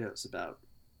and potatoes about,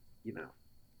 you know,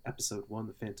 episode 1,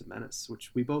 The Phantom Menace,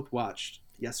 which we both watched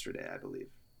yesterday, I believe.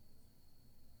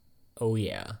 Oh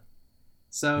yeah.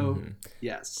 So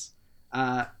yes.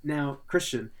 Now,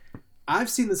 Christian, I've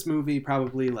seen this movie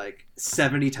probably like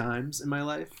 70 times in my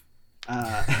life.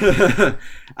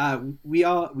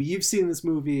 You've seen this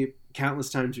movie countless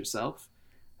times yourself.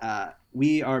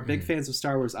 We are big fans of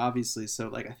Star Wars, obviously, so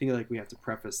like I feel like we have to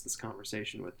preface this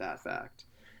conversation with that fact.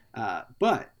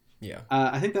 But Yeah.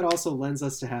 I think that also lends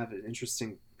us to have an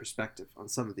interesting perspective on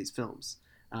some of these films,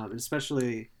 and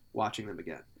especially watching them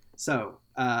again. So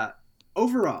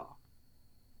overall,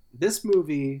 this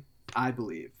movie, I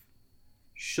believe,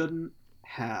 shouldn't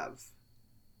have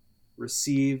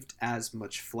received as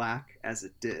much flack as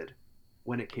it did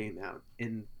when it came out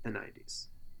in the 90s.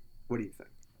 What do you think?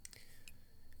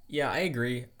 Yeah, I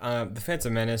agree. The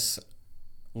Phantom Menace,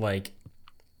 like,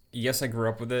 yes, I grew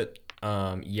up with it.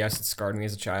 Yes, it scarred me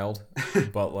as a child,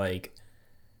 but like,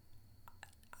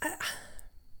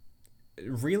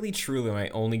 really, truly, my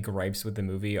only gripes with the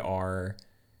movie are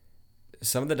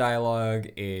some of the dialogue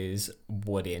is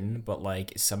wooden, but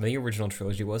like some of the original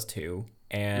trilogy was too,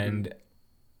 And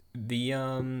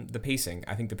the pacing,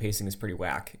 I think the pacing is pretty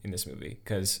whack in this movie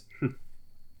because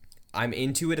I'm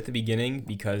into it at the beginning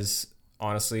because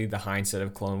honestly, the hindsight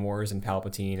of Clone Wars and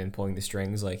Palpatine and pulling the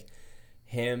strings, like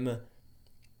him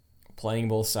playing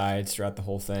both sides throughout the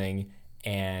whole thing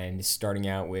and starting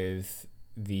out with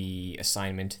the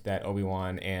assignment that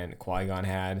Obi-Wan and Qui-Gon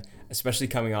had, especially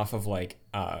coming off of like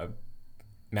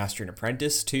Master and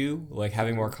Apprentice too, like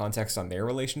having more context on their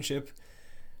relationship.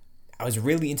 I was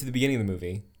really into the beginning of the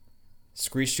movie.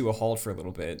 Screeched to a halt for a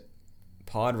little bit.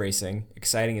 Pod racing,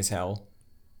 exciting as hell.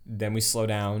 Then we slow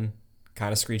down,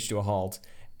 kind of screech to a halt,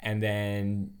 and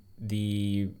then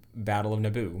the Battle of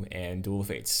Naboo and Duel of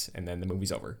Fates, and then the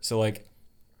movie's over. So like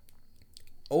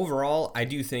overall, I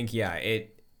do think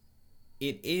it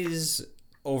is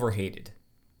overhated.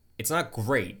 It's not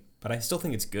great, but I still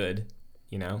think it's good,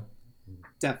 you know?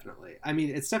 Definitely. I mean,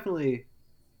 it's definitely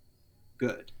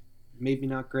good. Maybe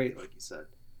not great, like you said.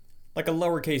 Like a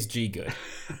lowercase g good.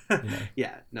 You know?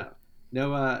 Yeah,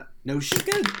 no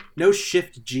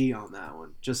shift G on that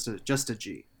one. Just a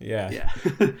G. Yeah.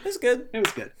 It was good. It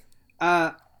was good.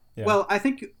 Well, I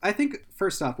think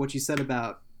first off, what you said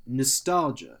about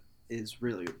nostalgia is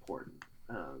really important.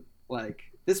 Like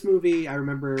this movie, I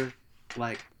remember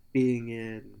like being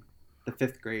in the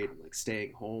 5th grade and like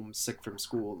staying home sick from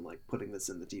school and like putting this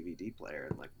in the DVD player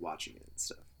and like watching it and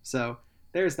stuff. So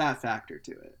there's that factor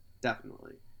to it,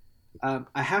 definitely.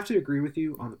 I have to agree with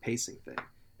you on the pacing thing,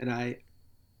 and I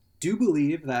do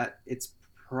believe that it's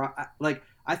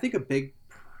I think a big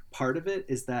part of it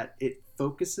is that it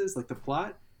focuses, like the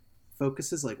plot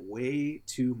focuses like way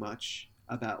too much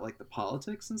about like the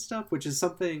politics and stuff, which is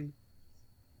something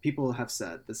people have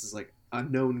said. This is like a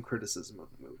known criticism of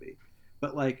the movie,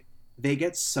 but like they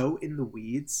get so in the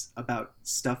weeds about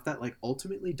stuff that like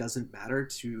ultimately doesn't matter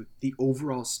to the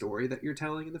overall story that you're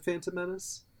telling in the Phantom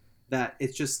Menace, that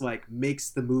it just like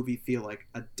makes the movie feel like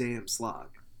a damn slog.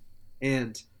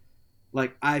 And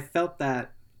like I felt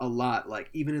that a lot, like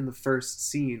even in the first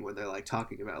scene when they're like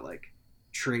talking about like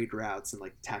trade routes and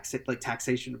like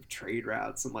taxation of trade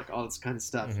routes and like all this kind of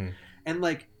stuff. Mm-hmm. And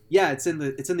like it's in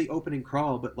the opening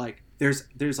crawl, but like there's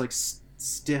like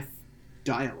stiff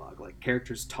dialogue, like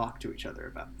characters talk to each other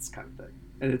about this kind of thing,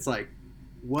 and it's like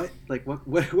what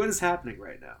is happening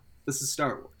right now? This is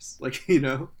Star Wars, like, you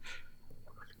know.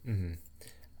 Mm-hmm.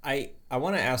 I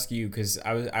want to ask you, because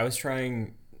I was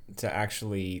trying to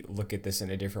actually look at this in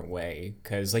a different way,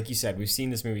 because like you said, we've seen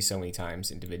this movie so many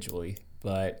times individually,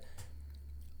 but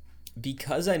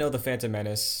because I know the Phantom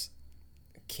Menace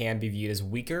can be viewed as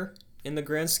weaker in the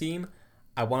grand scheme,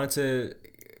 I wanted to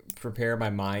prepare my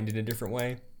mind in a different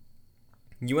way.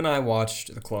 You and I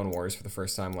watched the Clone Wars for the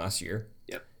first time last year.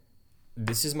 Yep.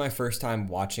 This is my first time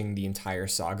watching the entire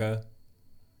saga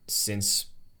since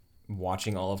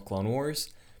watching all of Clone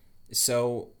Wars.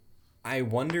 So I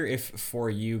wonder if for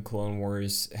you Clone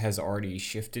Wars has already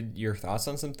shifted your thoughts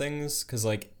on some things, because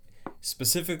like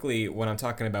specifically when I'm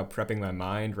talking about prepping my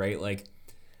mind, right, like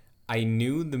I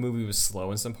knew the movie was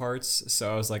slow in some parts,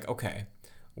 so I was like, okay,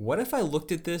 what if I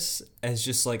looked at this as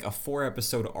just like a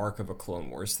 4-episode arc of a Clone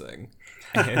Wars thing,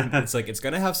 and it's like it's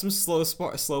gonna have some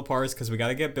slow parts because we got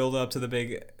to get build up to the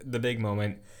big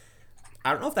moment.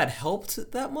 I don't know if that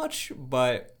helped that much,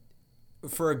 but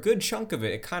for a good chunk of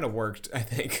it, it kind of worked, I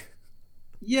think.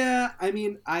 Yeah, I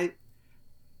mean, I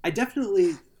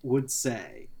definitely would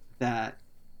say that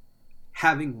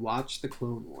having watched the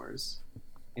Clone Wars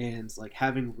and like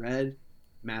having read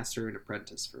Master and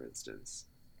Apprentice, for instance,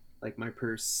 like my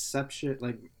perception,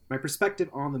 like my perspective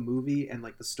on the movie and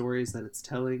like the stories that it's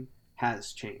telling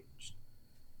has changed.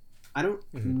 I don't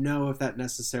know if that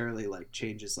necessarily like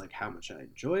changes like how much I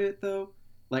enjoy it though.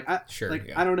 Like I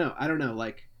don't know.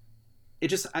 Like it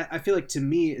just, I feel like to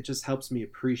me, it just helps me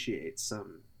appreciate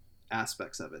some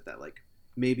aspects of it that like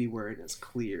maybe weren't as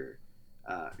clear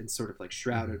and sort of like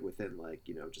shrouded within like,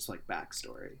 you know, just like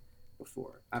backstory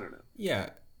before. I don't know. Yeah.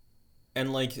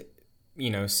 And like, you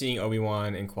know, seeing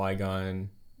Obi-Wan and Qui-Gon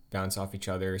bounce off each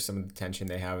other, some of the tension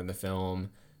they have in the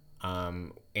film.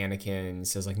 Anakin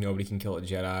says like nobody can kill a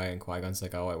Jedi, and Qui-Gon's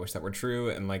like, oh, I wish that were true.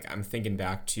 And like I'm thinking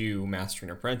back to Master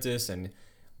and Apprentice and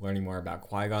learning more about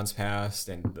Qui-Gon's past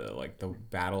and the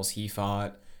battles he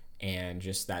fought, and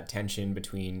just that tension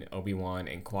between Obi-Wan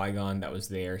and Qui-Gon that was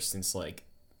there since like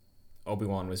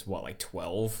Obi-Wan was like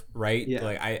 12, right? Yeah.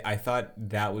 Like I thought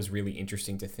that was really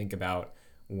interesting to think about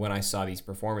when I saw these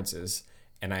performances.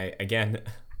 And I, again,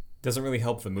 doesn't really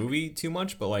help the movie too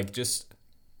much, but like just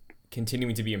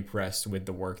continuing to be impressed with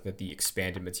the work that the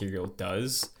expanded material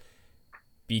does,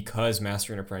 because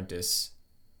Master and Apprentice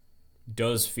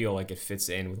does feel like it fits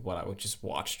in with what I would just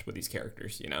watched with these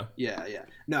characters, you know? Yeah, yeah.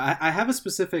 No, I have a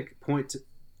specific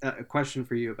a question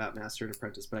for you about Master and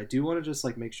Apprentice, but I do want to just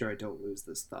like make sure I don't lose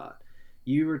this thought.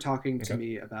 You were talking to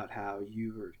me about how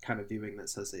you were kind of viewing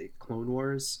this as a Clone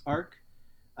Wars arc.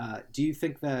 Do you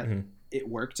think that it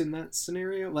worked in that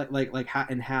scenario? Like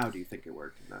how do you think it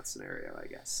worked in that scenario? I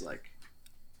guess like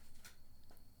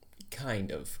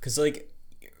kind of, because like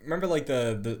remember like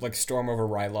the like Storm over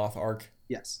Ryloth arc,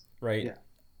 yes, right?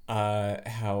 Yeah.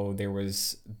 How there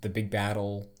was the big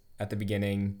battle at the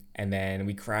beginning, and then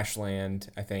we crash land,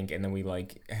 I think, and then we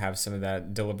like have some of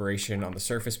that deliberation on the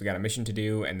surface. We got a mission to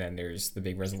do, and then there's the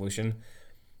big resolution.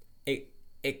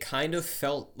 It kind of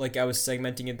felt like I was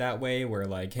segmenting it that way, where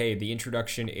like, hey, the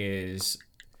introduction is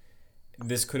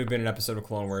this could have been an episode of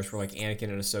Clone Wars where like Anakin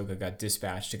and Ahsoka got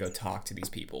dispatched to go talk to these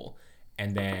people,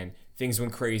 and then things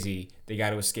went crazy. They got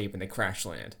to escape and they crash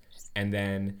land, and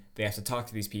then they have to talk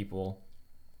to these people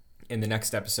in the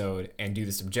next episode and do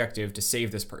this objective to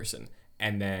save this person.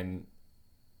 And then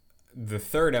the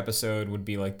third episode would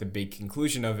be like the big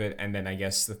conclusion of it, and then I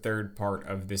guess the third part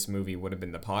of this movie would have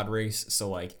been the pod race. So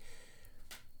like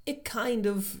it kind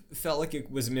of felt like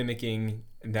it was mimicking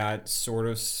that sort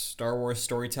of Star Wars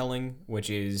storytelling, which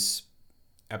is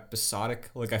episodic.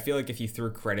 Like I feel like if you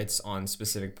threw credits on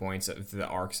specific points of the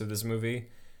arcs of this movie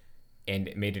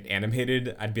and made it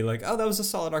animated, I'd be like, oh, that was a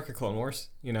solid arc of Clone Wars,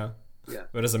 you know? Yeah.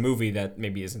 But as a movie, that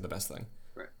maybe isn't the best thing.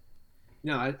 Right.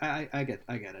 No, I get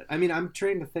it. I mean, I'm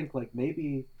trying to think like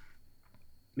maybe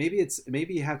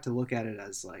you have to look at it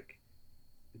as like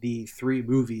the three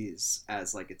movies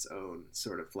as like its own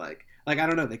sort of like I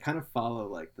don't know, they kind of follow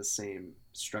like the same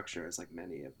structure as like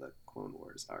many of the Clone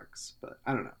Wars arcs, but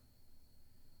I don't know.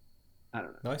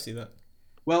 No, I see that.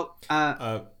 Well,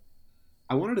 I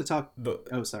wanted to talk.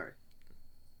 Oh, sorry.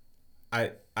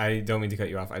 I don't mean to cut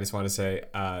you off. I just want to say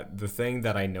the thing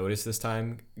that I noticed this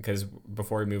time, because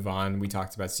before we move on, we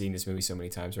talked about seeing this movie so many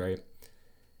times, right?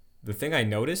 The thing I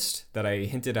noticed that I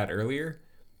hinted at earlier,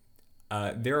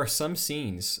 there are some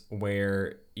scenes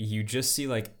where you just see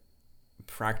like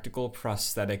practical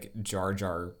prosthetic Jar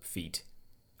Jar feet.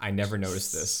 I never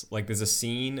noticed this. Like there's a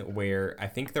scene where I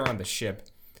think they're on the ship,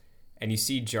 and you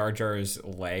see Jar Jar's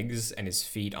legs and his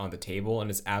feet on the table, and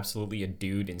it's absolutely a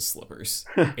dude in slippers.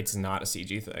 It's not a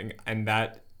CG thing, and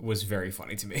that was very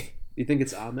funny to me. You think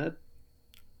it's Ahmed?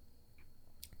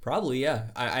 Probably, yeah.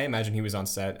 I imagine he was on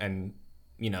set, and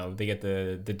you know they get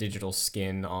the digital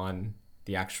skin on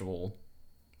the actual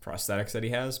prosthetics that he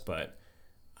has, but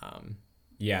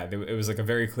yeah, it was like a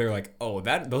very clear like, oh,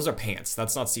 those are pants.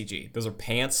 That's not CG. Those are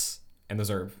pants, and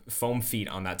those are foam feet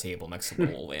on that table next to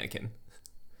little Anakin.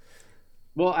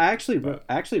 Well, I actually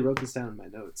wrote this down in my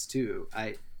notes too.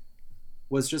 I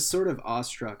was just sort of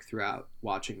awestruck throughout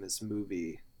watching this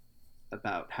movie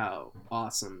about how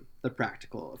awesome the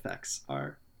practical effects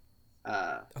are.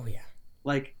 Oh yeah.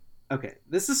 Like, okay,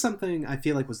 this is something I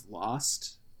feel like was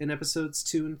lost in episodes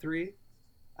 2 and 3.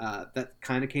 That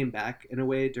kind of came back in a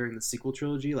way during the sequel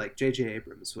trilogy. Like J.J.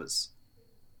 Abrams was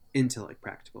into like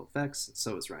practical effects,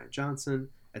 so was Rian Johnson,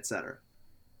 etc.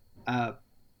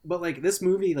 But like this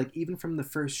movie, like even from the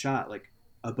first shot, like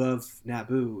above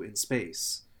Naboo in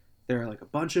space, there are like a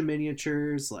bunch of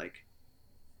miniatures. Like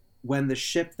when the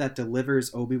ship that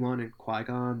delivers Obi-Wan and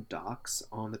Qui-Gon docks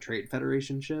on the Trade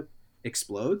Federation ship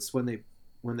explodes when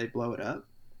they blow it up,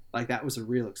 like that was a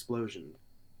real explosion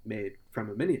made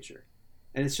from a miniature.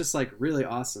 And it's just like really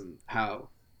awesome how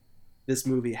this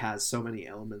movie has so many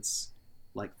elements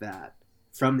like that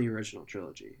from the original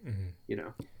trilogy, you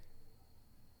know?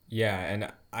 Yeah, and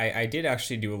I did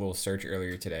actually do a little search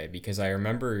earlier today, because I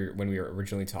remember when we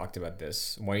originally talked about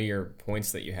this, one of your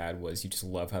points that you had was you just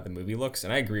love how the movie looks,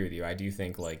 and I agree with you. I do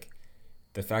think like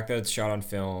the fact that it's shot on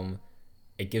film,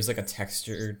 it gives like a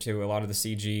texture to a lot of the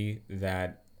CG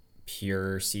that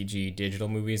pure CG digital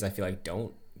movies I feel like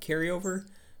don't carry over.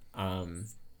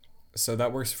 So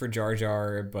that works for Jar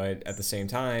Jar, but at the same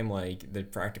time, like the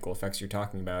practical effects you're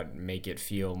talking about make it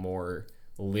feel more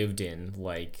lived in,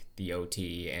 like the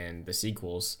OT and the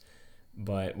sequels.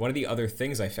 But one of the other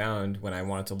things I found when I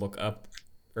wanted to look up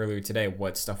earlier today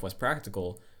what stuff was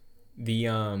practical,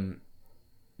 the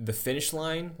finish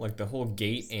line, like the whole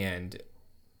gate and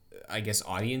I guess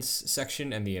audience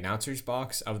section and the announcers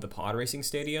box of the pod racing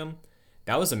stadium,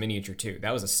 that was a miniature too.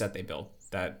 That was a set they built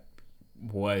that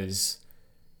was,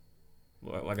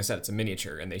 like I said, it's a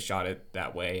miniature, and they shot it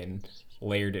that way and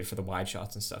layered it for the wide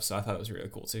shots and stuff. So I thought it was really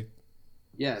cool too.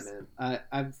 Yeah, man.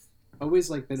 I've always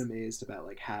like been amazed about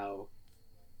like how,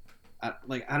 I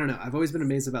don't know. I've always been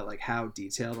amazed about like how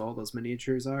detailed all those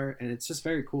miniatures are, and it's just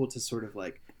very cool to sort of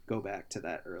like go back to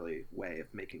that early way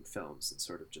of making films and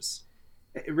sort of just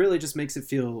it really just makes it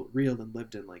feel real and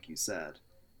lived in, like you said.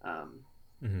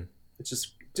 Mm-hmm. It's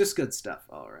just good stuff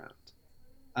all around.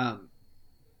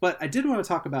 But I did want to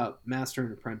talk about Master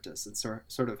and Apprentice and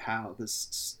sort of how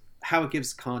it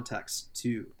gives context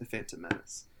to the Phantom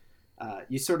Menace.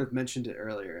 You sort of mentioned it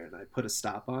earlier, and I put a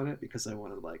stop on it because I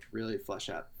want to like really flesh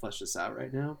this out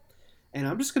right now. And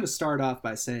I'm just going to start off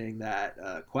by saying that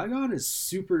Qui-Gon is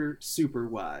super, super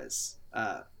wise.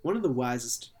 One of the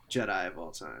wisest Jedi of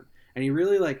all time. And he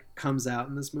really like comes out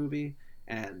in this movie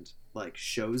and like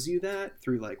shows you that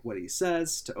through like what he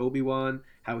says to Obi-Wan,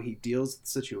 how he deals with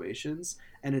situations.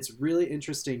 And it's really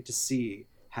interesting to see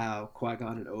how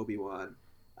Qui-Gon and Obi-Wan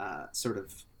sort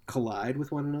of collide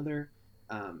with one another.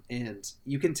 And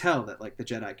you can tell that like the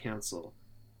Jedi Council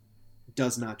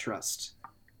does not trust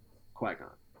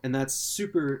Qui-Gon. And that's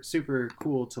super, super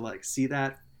cool to like see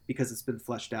that because it's been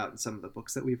fleshed out in some of the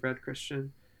books that we've read,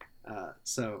 Christian.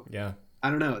 So yeah, I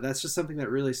don't know. That's just something that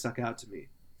really stuck out to me.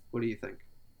 What do you think?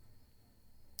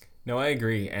 No, I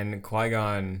agree. And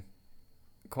Qui-Gon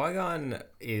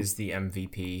is the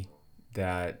MVP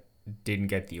that didn't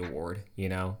get the award, you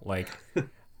know? Like,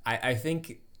 I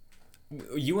think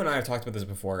you and I have talked about this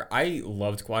before. I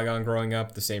loved Qui-Gon growing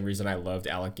up, the same reason I loved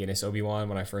Alec Guinness Obi-Wan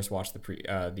when I first watched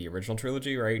the original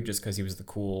trilogy, right? Just because he was the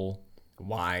cool,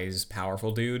 wise,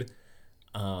 powerful dude.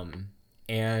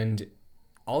 And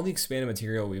all the expanded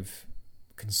material we've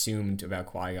consumed about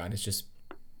Qui-Gon has just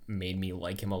made me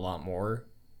like him a lot more.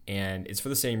 And it's for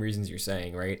the same reasons you're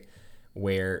saying, right?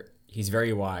 Where he's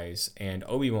very wise, and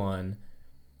Obi-Wan,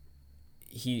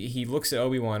 he looks at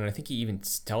Obi-Wan, and I think he even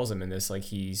tells him in this, like,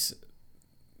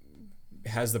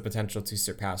 has the potential to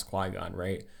surpass Qui-Gon,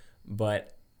 right?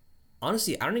 But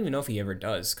honestly, I don't even know if he ever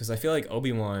does, because I feel like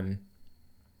Obi-Wan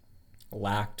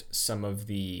lacked some of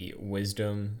the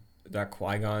wisdom that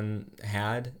Qui-Gon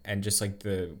had, and just like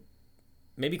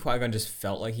maybe Qui-Gon just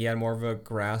felt like he had more of a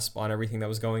grasp on everything that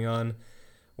was going on,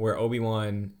 where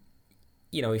Obi-Wan,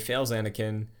 you know, he fails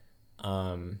Anakin,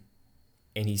 and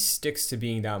he sticks to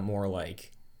being that more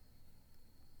like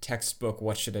textbook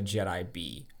what should a Jedi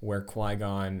be, where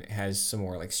Qui-Gon has some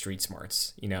more like street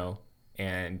smarts, you know,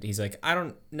 and he's like, I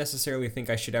don't necessarily think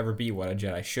I should ever be what a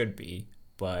Jedi should be,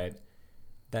 but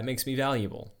that makes me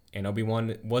valuable, and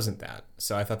Obi-Wan wasn't that.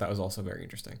 So I thought that was also very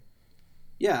interesting.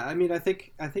 Yeah, I mean, I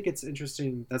think it's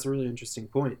interesting. That's a really interesting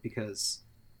point, because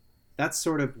that's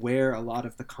sort of where a lot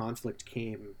of the conflict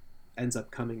ends up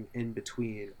coming in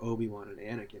between Obi-Wan and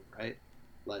Anakin, right?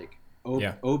 Like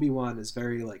Obi-Wan is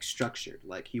very like structured.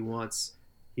 Like he wants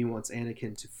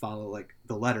Anakin to follow like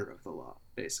the letter of the law,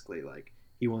 basically. Like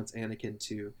he wants Anakin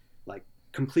to like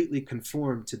completely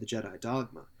conform to the Jedi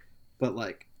dogma. But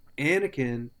like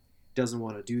Anakin doesn't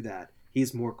want to do that.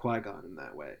 He's more Qui-Gon in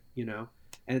that way, you know?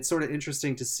 And it's sort of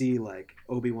interesting to see like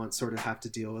Obi-Wan sort of have to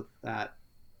deal with that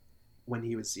when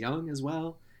he was young as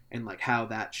well, and like how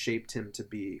that shaped him to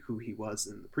be who he was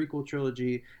in the prequel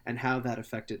trilogy, and how that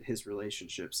affected his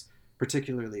relationships,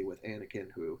 particularly with Anakin,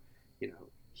 who, you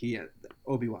know,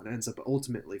 Obi-Wan ends up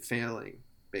ultimately failing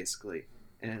basically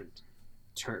and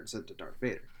turns into Darth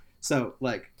Vader. So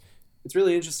like it's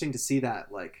really interesting to see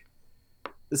that like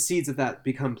the seeds of that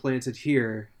become planted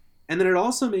here. And then it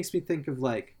also makes me think of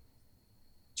like,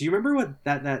 do you remember what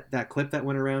that clip that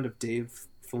went around of Dave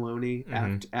Filoni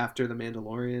after The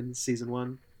Mandalorian season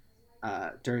 1,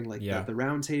 during like the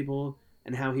round table,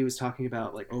 and how he was talking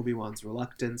about like Obi-Wan's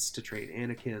reluctance to train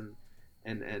Anakin,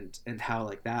 and how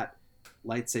like that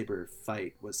lightsaber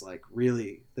fight was like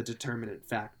really the determinant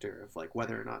factor of like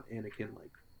whether or not Anakin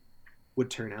like would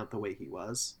turn out the way he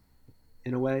was,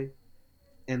 in a way.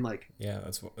 And like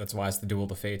that's why it's the duel of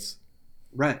the fates,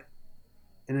 right?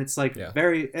 And it's like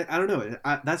very, I don't know,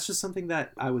 that's just something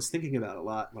that I was thinking about a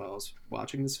lot while I was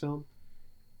watching this film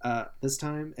this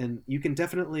time. And you can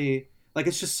definitely, like,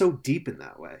 it's just so deep in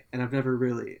that way. And I've never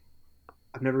really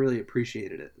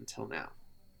appreciated it until now.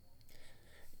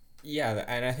 Yeah,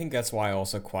 and I think that's why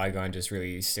also Qui-Gon just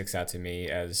really sticks out to me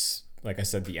as, like I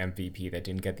said, the MVP that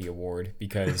didn't get the award,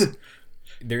 because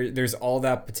there's all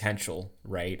that potential,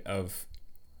 right, of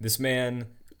this man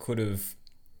could have,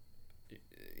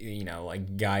 you know,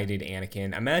 like guided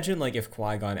Anakin. Imagine like if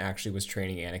Qui-Gon actually was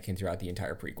training Anakin throughout the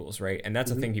entire prequels, right? And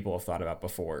that's a thing people have thought about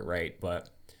before, right? But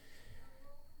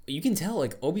you can tell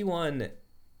like Obi-Wan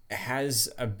has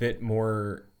a bit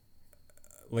more,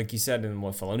 like you said, and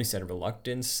what Filoni said,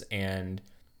 reluctance, and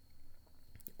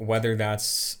whether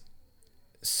that's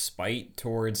spite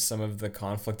towards some of the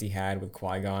conflict he had with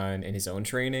Qui-Gon in his own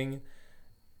training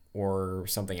or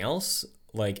something else.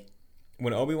 Like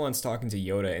when Obi-Wan's talking to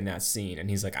Yoda in that scene and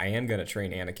he's like, I am going to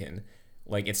train Anakin,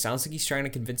 like it sounds like he's trying to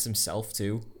convince himself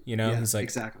too, you know? Yeah, he's like,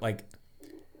 exactly. Like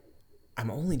I'm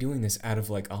only doing this out of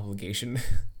like obligation.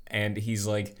 And he's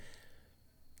like,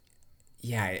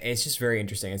 yeah, it's just very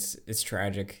interesting. It's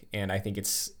tragic, and I think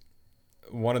it's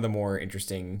one of the more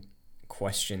interesting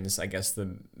questions I guess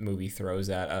the movie throws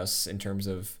at us in terms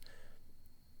of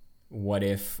what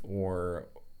if, or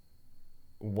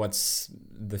what's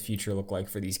the future look like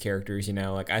for these characters, you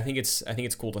know? Like I think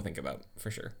it's cool to think about for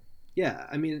sure. Yeah,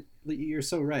 I mean, you're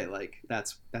so right. Like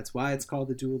that's why it's called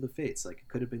the Duel of the Fates. Like it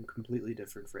could have been completely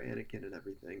different for Anakin and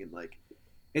everything, and like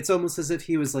it's almost as if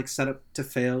he was like set up to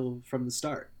fail from the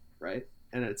start, right?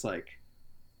 And it's like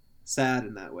sad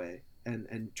in that way,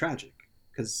 and tragic,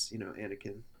 because you know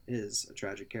Anakin is a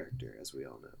tragic character, as we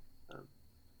all know.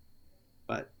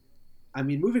 But I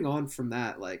mean, moving on from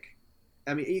that, like,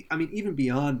 I mean, even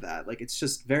beyond that, like, it's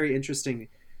just very interesting.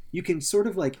 You can sort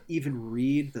of like even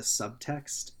read the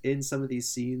subtext in some of these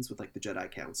scenes with like the Jedi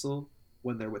Council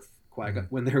when they're with Qui-Gon.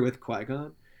 When they're with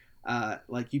Qui-Gon,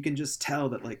 like you can just tell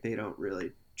that like they don't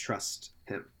really trust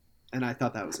him, and I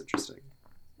thought that was interesting.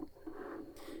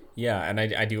 Yeah, and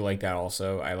I do like that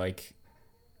also. I like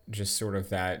just sort of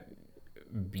that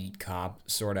beat cop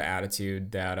sort of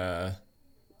attitude that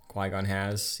Qui-Gon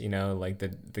has, you know, like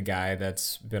the guy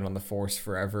that's been on the Force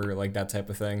forever, like that type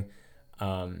of thing.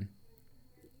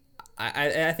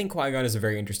 I think Qui-Gon is a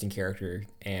very interesting character,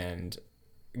 and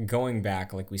going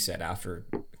back, like we said, after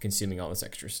consuming all this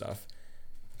extra stuff,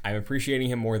 I'm appreciating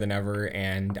him more than ever,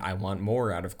 and I want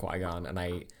more out of Qui-Gon, and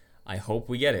I hope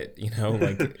we get it, you know,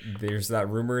 like there's that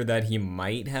rumor that he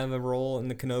might have a role in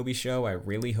the Kenobi show. I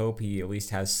really hope he at least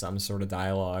has some sort of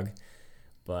dialogue,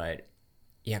 but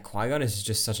yeah, Qui-Gon is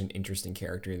just such an interesting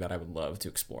character that I would love to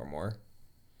explore more.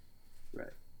 Right.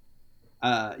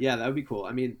 Yeah, that would be cool.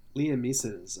 I mean, Liam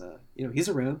Neeson is, you know, he's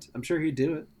around. I'm sure he'd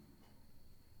do it.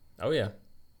 Oh, yeah.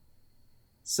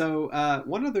 So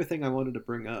one other thing I wanted to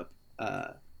bring up,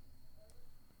 I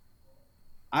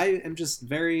am just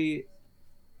very...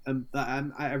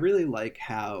 I really like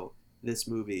how this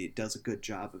movie does a good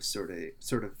job of sort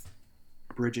of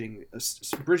bridging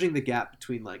the gap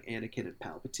between like Anakin and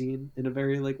Palpatine in a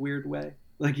very like weird way.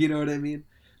 Like, you know what I mean?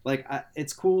 Like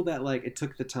it's cool that like it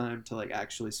took the time to like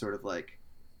actually sort of like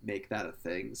make that a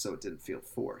thing, so it didn't feel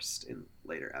forced in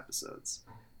later episodes.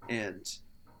 And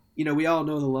you know, we all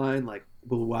know the line like,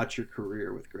 "We'll watch your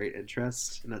career with great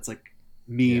interest," and that's like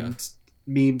memed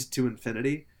to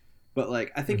infinity. But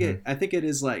like I think it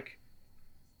is like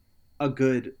a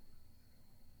good,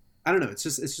 I don't know, it's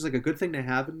just like a good thing to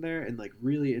have in there, and like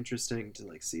really interesting to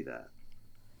like see that.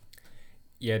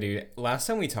 Yeah, dude. Last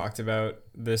time we talked about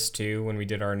this too, when we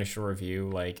did our initial review,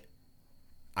 like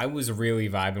I was really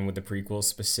vibing with the prequels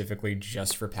specifically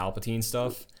just for Palpatine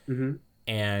stuff. Mm-hmm.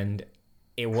 And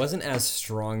it wasn't as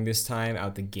strong this time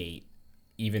out the gate,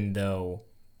 even though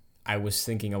I was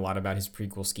thinking a lot about his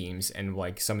prequel schemes and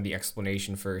like some of the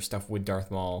explanation for stuff with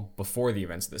Darth Maul before the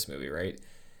events of this movie, right?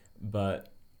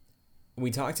 But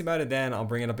we talked about it then. I'll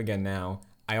bring it up again now.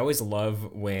 I always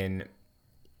love when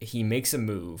he makes a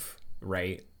move,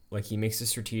 right? Like he makes a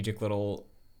strategic little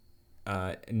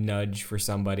nudge for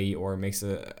somebody, or makes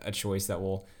a choice that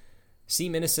will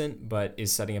seem innocent but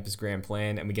is setting up his grand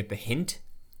plan, and we get the hint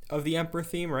of the Emperor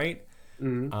theme, right?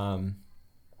 Mm-hmm.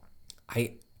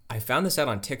 I found this out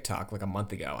on TikTok like a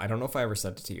month ago. I don't know if I ever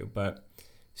sent it to you, but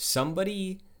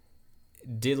somebody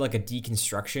did like a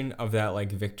deconstruction of that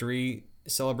like victory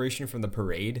celebration from the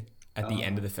parade at the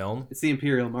end of the film. It's the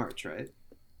Imperial March, right?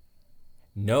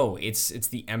 No, it's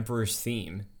the Emperor's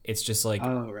theme. It's just like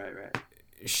right.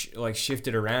 Like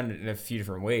shifted around in a few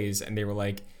different ways, and they were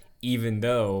like, even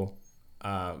though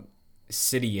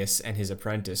Sidious and his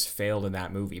apprentice failed in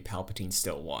that movie, Palpatine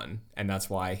still won, and that's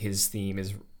why his theme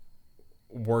is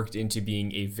worked into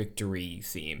being a victory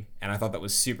theme. And I thought that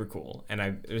was super cool, and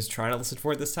I was trying to listen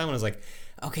for it this time, and I was like,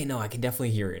 okay, no, I can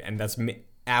definitely hear it. And that's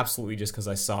absolutely just because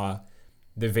I saw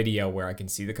the video where I can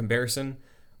see the comparison,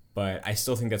 but I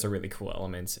still think that's a really cool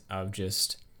element of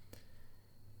just...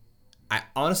 I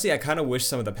kind of wish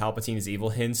some of the Palpatine's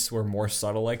evil hints were more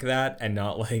subtle like that, and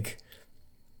not like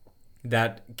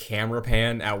that camera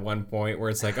pan at one point where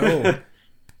it's like, oh,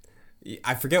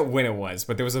 I forget when it was,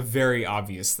 but there was a very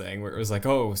obvious thing where it was like,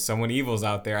 oh, someone evil's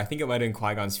out there. I think it might have been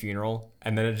Qui-Gon's funeral,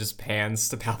 and then it just pans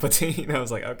to Palpatine. I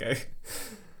was like, okay.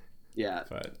 Yeah.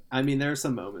 But I mean, there are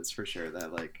some moments for sure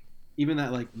that like, even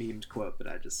that like memed quote that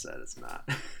I just said is not.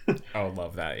 Oh,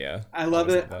 love that, yeah. I love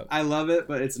it. I love it,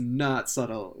 but it's not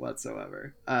subtle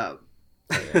whatsoever. Yeah.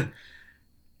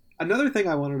 Another thing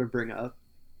I wanted to bring up,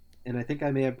 and I think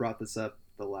I may have brought this up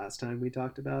the last time we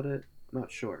talked about it. I'm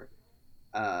not sure.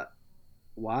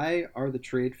 Why are the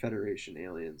Trade Federation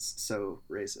aliens so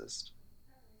racist?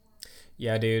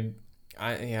 Yeah, dude.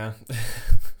 Yeah.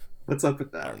 What's up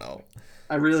with that? I don't know.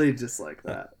 I really dislike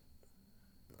that.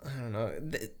 I don't know.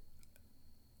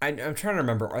 I'm trying to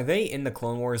remember. Are they in the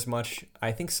Clone Wars much?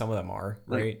 I think some of them are,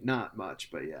 right? Like, not much,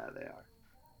 but yeah, they are.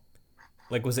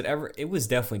 Like, was it ever? It was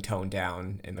definitely toned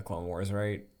down in the Clone Wars,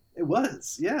 right? It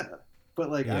was, yeah. But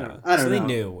like, Yeah. I don't so know. they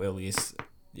knew at least.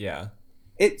 Yeah.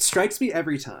 It strikes me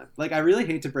every time. Like, I really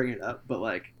hate to bring it up, but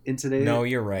like in today's, No,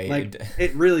 you're right. like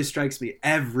it really strikes me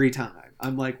every time.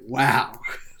 I'm like, wow,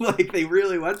 like they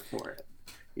really went for it,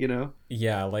 you know?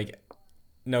 Yeah, like,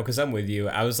 no, because I'm with you.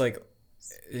 I was like,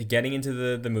 getting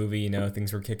into the movie,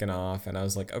 things were kicking off, and I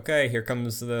was like, okay, here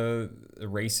comes the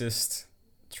racist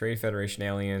Trade Federation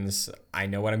aliens. I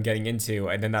know what I'm getting into.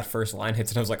 And then that first line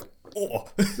hits, and I was like, oh.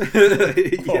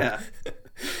 Yeah.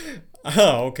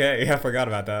 Oh, okay. Yeah, I forgot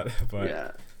about that. But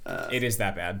Yeah. it is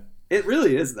that bad. It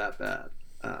really is that bad.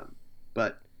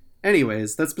 But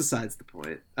anyways, that's besides the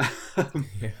point.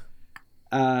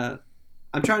 Yeah.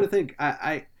 I'm trying to think.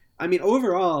 I mean,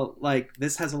 overall, like,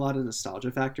 this has a lot of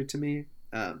nostalgia factor to me.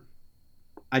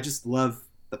 I just love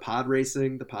the pod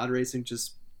racing. The pod racing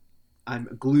just, I'm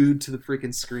glued to the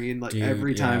freaking screen like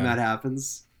every time that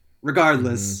happens.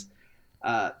 Regardless,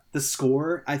 the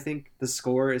score, I think the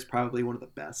score is probably one of the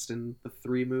best in the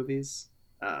three movies.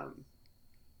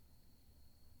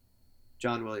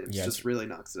 John Williams just really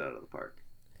knocks it out of the park.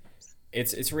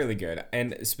 It's really good.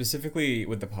 And specifically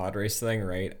with the pod race thing,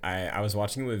 right? I was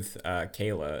watching with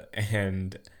Kayla,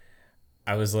 and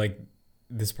I was like,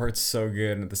 this part's so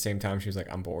good, and at the same time she was like,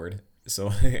 I'm bored. So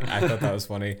I thought that was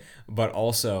funny. But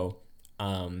also,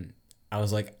 I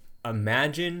was like,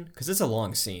 imagine, because it's a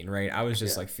long scene, right? I was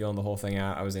just like feeling the whole thing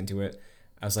out. I was into it.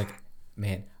 I was like,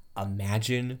 man,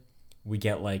 imagine we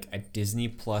get like a Disney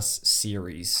Plus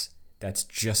series that's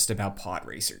just about pod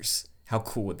racers. How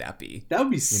cool would that be? That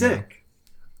would be sick.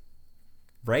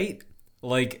 Right?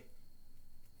 Like,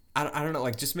 I don't know,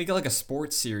 like, just make it like a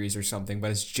sports series or something, but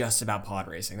it's just about pod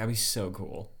racing. That'd be so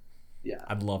cool. Yeah.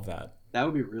 I'd love that. That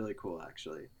would be really cool,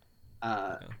 actually.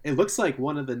 It looks like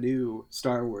one of the new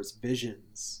Star Wars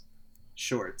Visions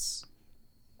shorts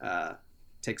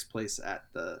takes place at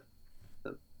the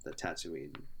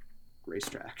Tatooine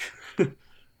racetrack.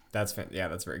 That's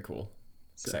very cool.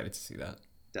 Excited to see that.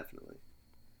 Definitely.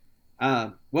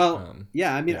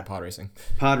 Yeah, I mean, pod racing.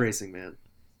 Pod racing, man.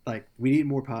 Like, we need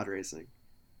more pod racing.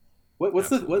 What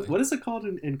is it called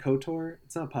in KOTOR?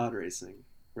 It's not pod racing,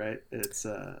 right? It's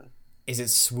Is it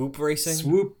swoop racing?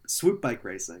 Swoop bike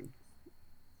racing.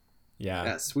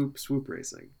 Yeah, swoop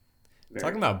racing.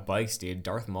 Talking about bikes, dude.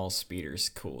 Darth Maul's speeder's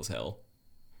cool as hell.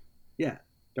 Yeah,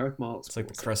 Darth Maul. It's cool,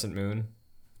 like the crescent moon.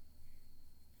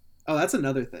 Oh, that's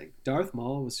another thing. Darth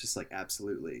Maul was just like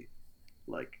absolutely,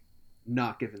 like,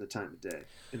 not given the time of day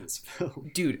in this film,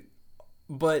 dude.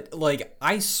 But like,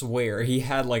 I swear he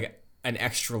had like an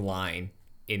extra line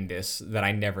in this that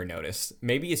I never noticed.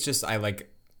 Maybe it's just I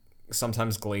like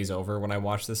sometimes glaze over when I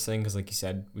watch this thing because, like you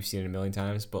said, we've seen it a million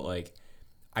times. But like,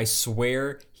 I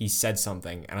swear he said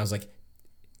something, and I was like,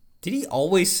 did he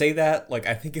always say that? Like,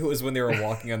 I think it was when they were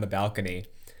walking on the balcony.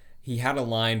 He had a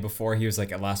line before he was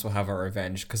like, at last we'll have our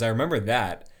revenge. Because I remember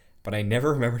that, but I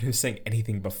never remembered him saying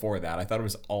anything before that. I thought it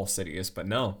was all Sidious, but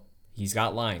no, he's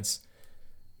got lines.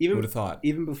 Who would have thought?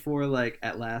 Even before, like,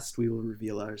 at last we will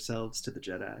reveal ourselves to the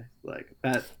Jedi. Like,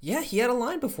 that. Yeah, he had a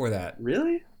line before that.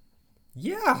 Really?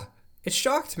 Yeah. It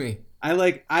shocked me.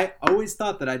 I always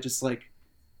thought that I just, like,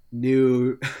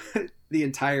 knew the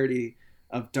entirety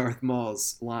of Darth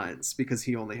Maul's lines because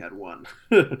he only had one.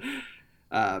 But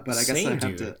I guess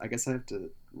I have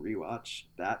to rewatch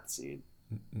that scene.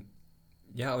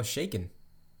 Yeah, I was shaken.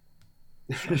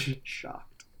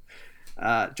 Shocked.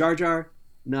 Jar Jar,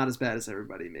 not as bad as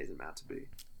everybody made him out to be.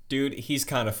 Dude, he's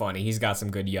kind of funny. He's got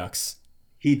some good yucks.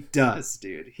 He does,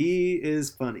 dude. He is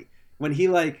funny. When he,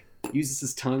 like, uses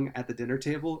his tongue at the dinner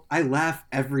table, I laugh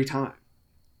every time.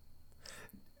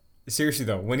 Seriously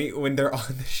though, when they're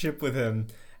on the ship with him,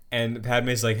 and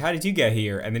Padme's like, "How did you get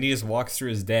here?" and then he just walks through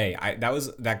his day.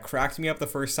 That cracked me up the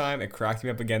first time. It cracked me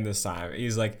up again this time.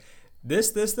 He's like,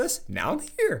 "This. Now I'm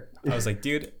here." I was like,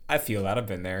 "Dude, I feel that. I've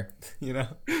been there." You know?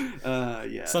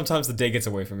 Yeah. Sometimes the day gets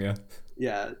away from you.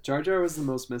 Yeah, Jar Jar was the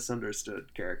most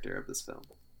misunderstood character of this film.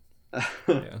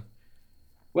 Yeah.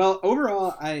 Well,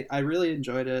 overall, I really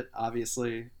enjoyed it.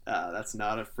 Obviously, that's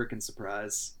not a freaking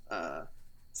surprise.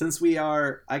 Since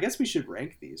I guess we should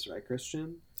rank these, right,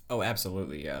 Christian? Oh,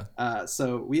 absolutely, yeah.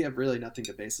 So we have really nothing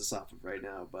to base this off of right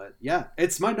now, but yeah,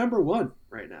 it's my number one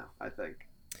right now, I think.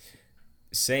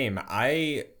 Same.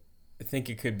 I think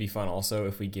it could be fun also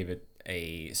if we give it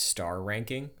a star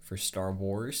ranking for Star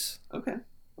Wars. Okay.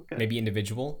 Maybe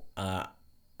individual.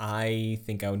 I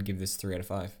think I would give this 3 out of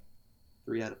 5.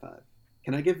 3 out of 5.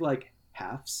 Can I give like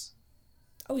halves?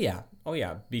 Oh yeah.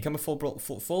 Become a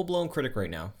full blown critic right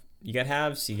now. You got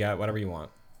halves. You got whatever you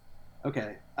want.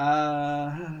 Okay.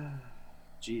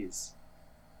 Jeez.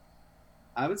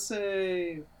 I would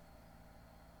say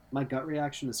my gut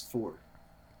reaction is 4.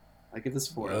 I give this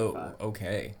 4 out of 5.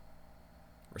 Okay.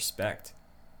 Respect.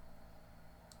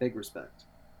 Big respect.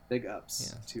 Big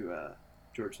ups to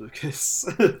George Lucas.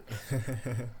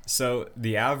 So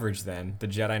the average then, the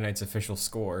Jedi Knight's official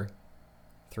score,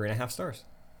 3.5 stars.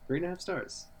 3.5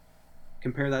 stars.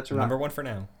 Compare that to Number 1 for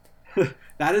now.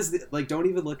 That is like don't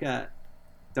even look at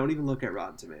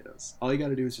Rotten Tomatoes. All you got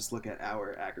to do is just look at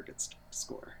our aggregate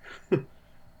score.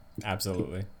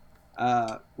 Absolutely.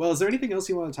 Well, is there anything else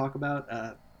you want to talk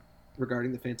about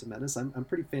regarding the Phantom Menace? I'm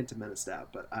pretty Phantom Menaced out,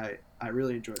 but I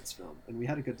really enjoyed this film, and we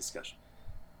had a good discussion.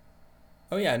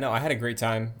 Oh yeah, no, I had a great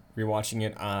time rewatching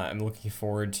it. I'm looking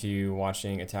forward to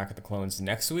watching Attack of the Clones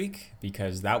next week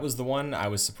because that was the one I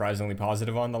was surprisingly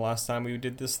positive on the last time we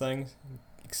did this thing.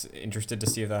 Interested to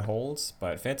see if that holds.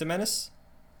 But Phantom Menace,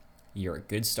 you're a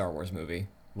good Star Wars movie.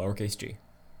 Lowercase g.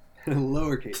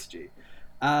 Lowercase g.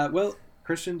 Well,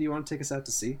 Christian, do you want to take us out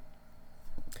to sea?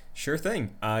 Sure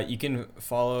thing. You can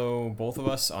follow both of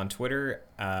us on Twitter.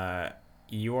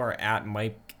 You are at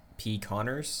Mike P.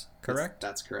 Connors, correct?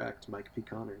 That's correct. Mike P.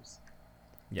 Connors.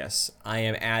 Yes. I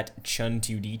am at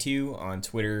Chun2D2 on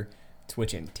Twitter,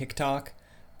 Twitch, and TikTok.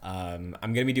 I'm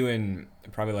going to be doing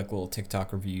probably like little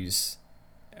TikTok reviews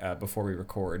before we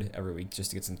record every week just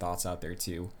to get some thoughts out there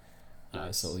too.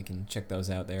 Nice. So we can check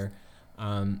those out there.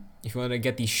 If you want to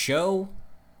get the show,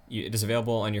 it is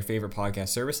available on your favorite podcast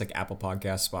service like Apple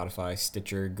Podcasts, Spotify,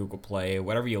 Stitcher, Google Play,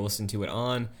 whatever you listen to it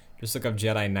on. Just look up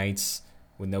Jedi Knights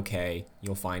with no K.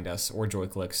 You'll find us, or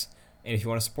JoyClicks. And if you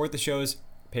want to support the shows,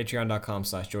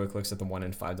 patreon.com/JoyClicks at the $1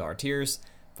 and $5 tiers.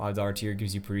 $5 tier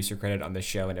gives you producer credit on this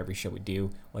show and every show we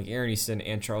do, like Aaron Easton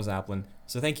and Charles Applin.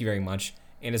 So thank you very much.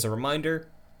 And as a reminder,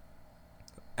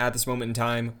 at this moment in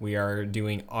time, we are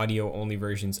doing audio-only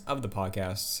versions of the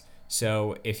podcasts.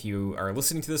 So if you are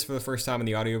listening to this for the first time in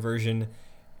the audio version,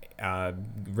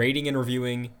 rating and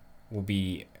reviewing will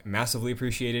be massively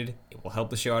appreciated. It will help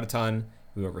the show out a ton.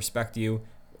 We will respect you.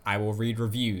 I will read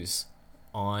reviews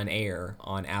on air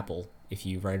on Apple. If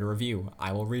you write a review,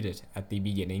 I will read it at the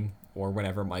beginning or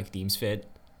whenever Mike deems fit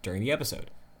during the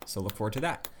episode. So look forward to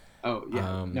that. Oh,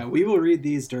 yeah. No, we will read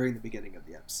these during the beginning of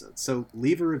the episode. So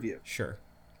leave a review. Sure.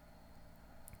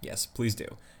 Yes, please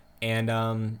do.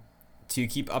 And to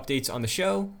keep updates on the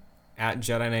show, at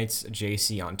Jedi Knights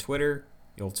JC on Twitter.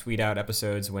 You'll tweet out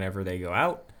episodes whenever they go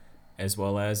out, as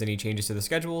well as any changes to the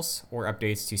schedules or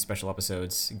updates to special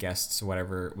episodes, guests,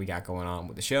 whatever we got going on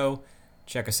with the show.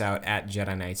 Check us out at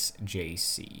Jedi Knights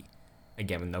JC.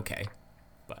 Again, with no K.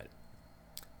 But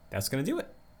that's going to do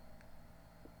it.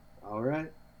 All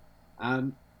right.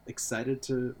 I'm excited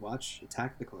to watch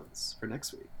Attack the Clones for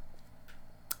next week.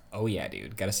 Oh yeah,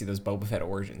 dude. Got to see those Boba Fett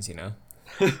origins, you know?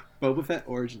 Boba Fett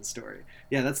origin story.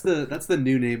 Yeah, that's the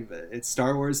new name of it. It's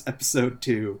Star Wars Episode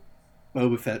 2,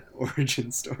 Boba Fett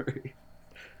origin story.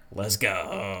 Let's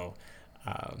go.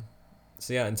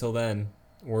 So yeah, until then,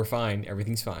 we're fine.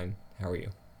 Everything's fine. How are you?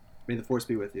 May the Force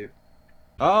be with you.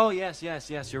 Oh, yes,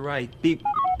 you're right. Beep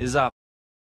is up.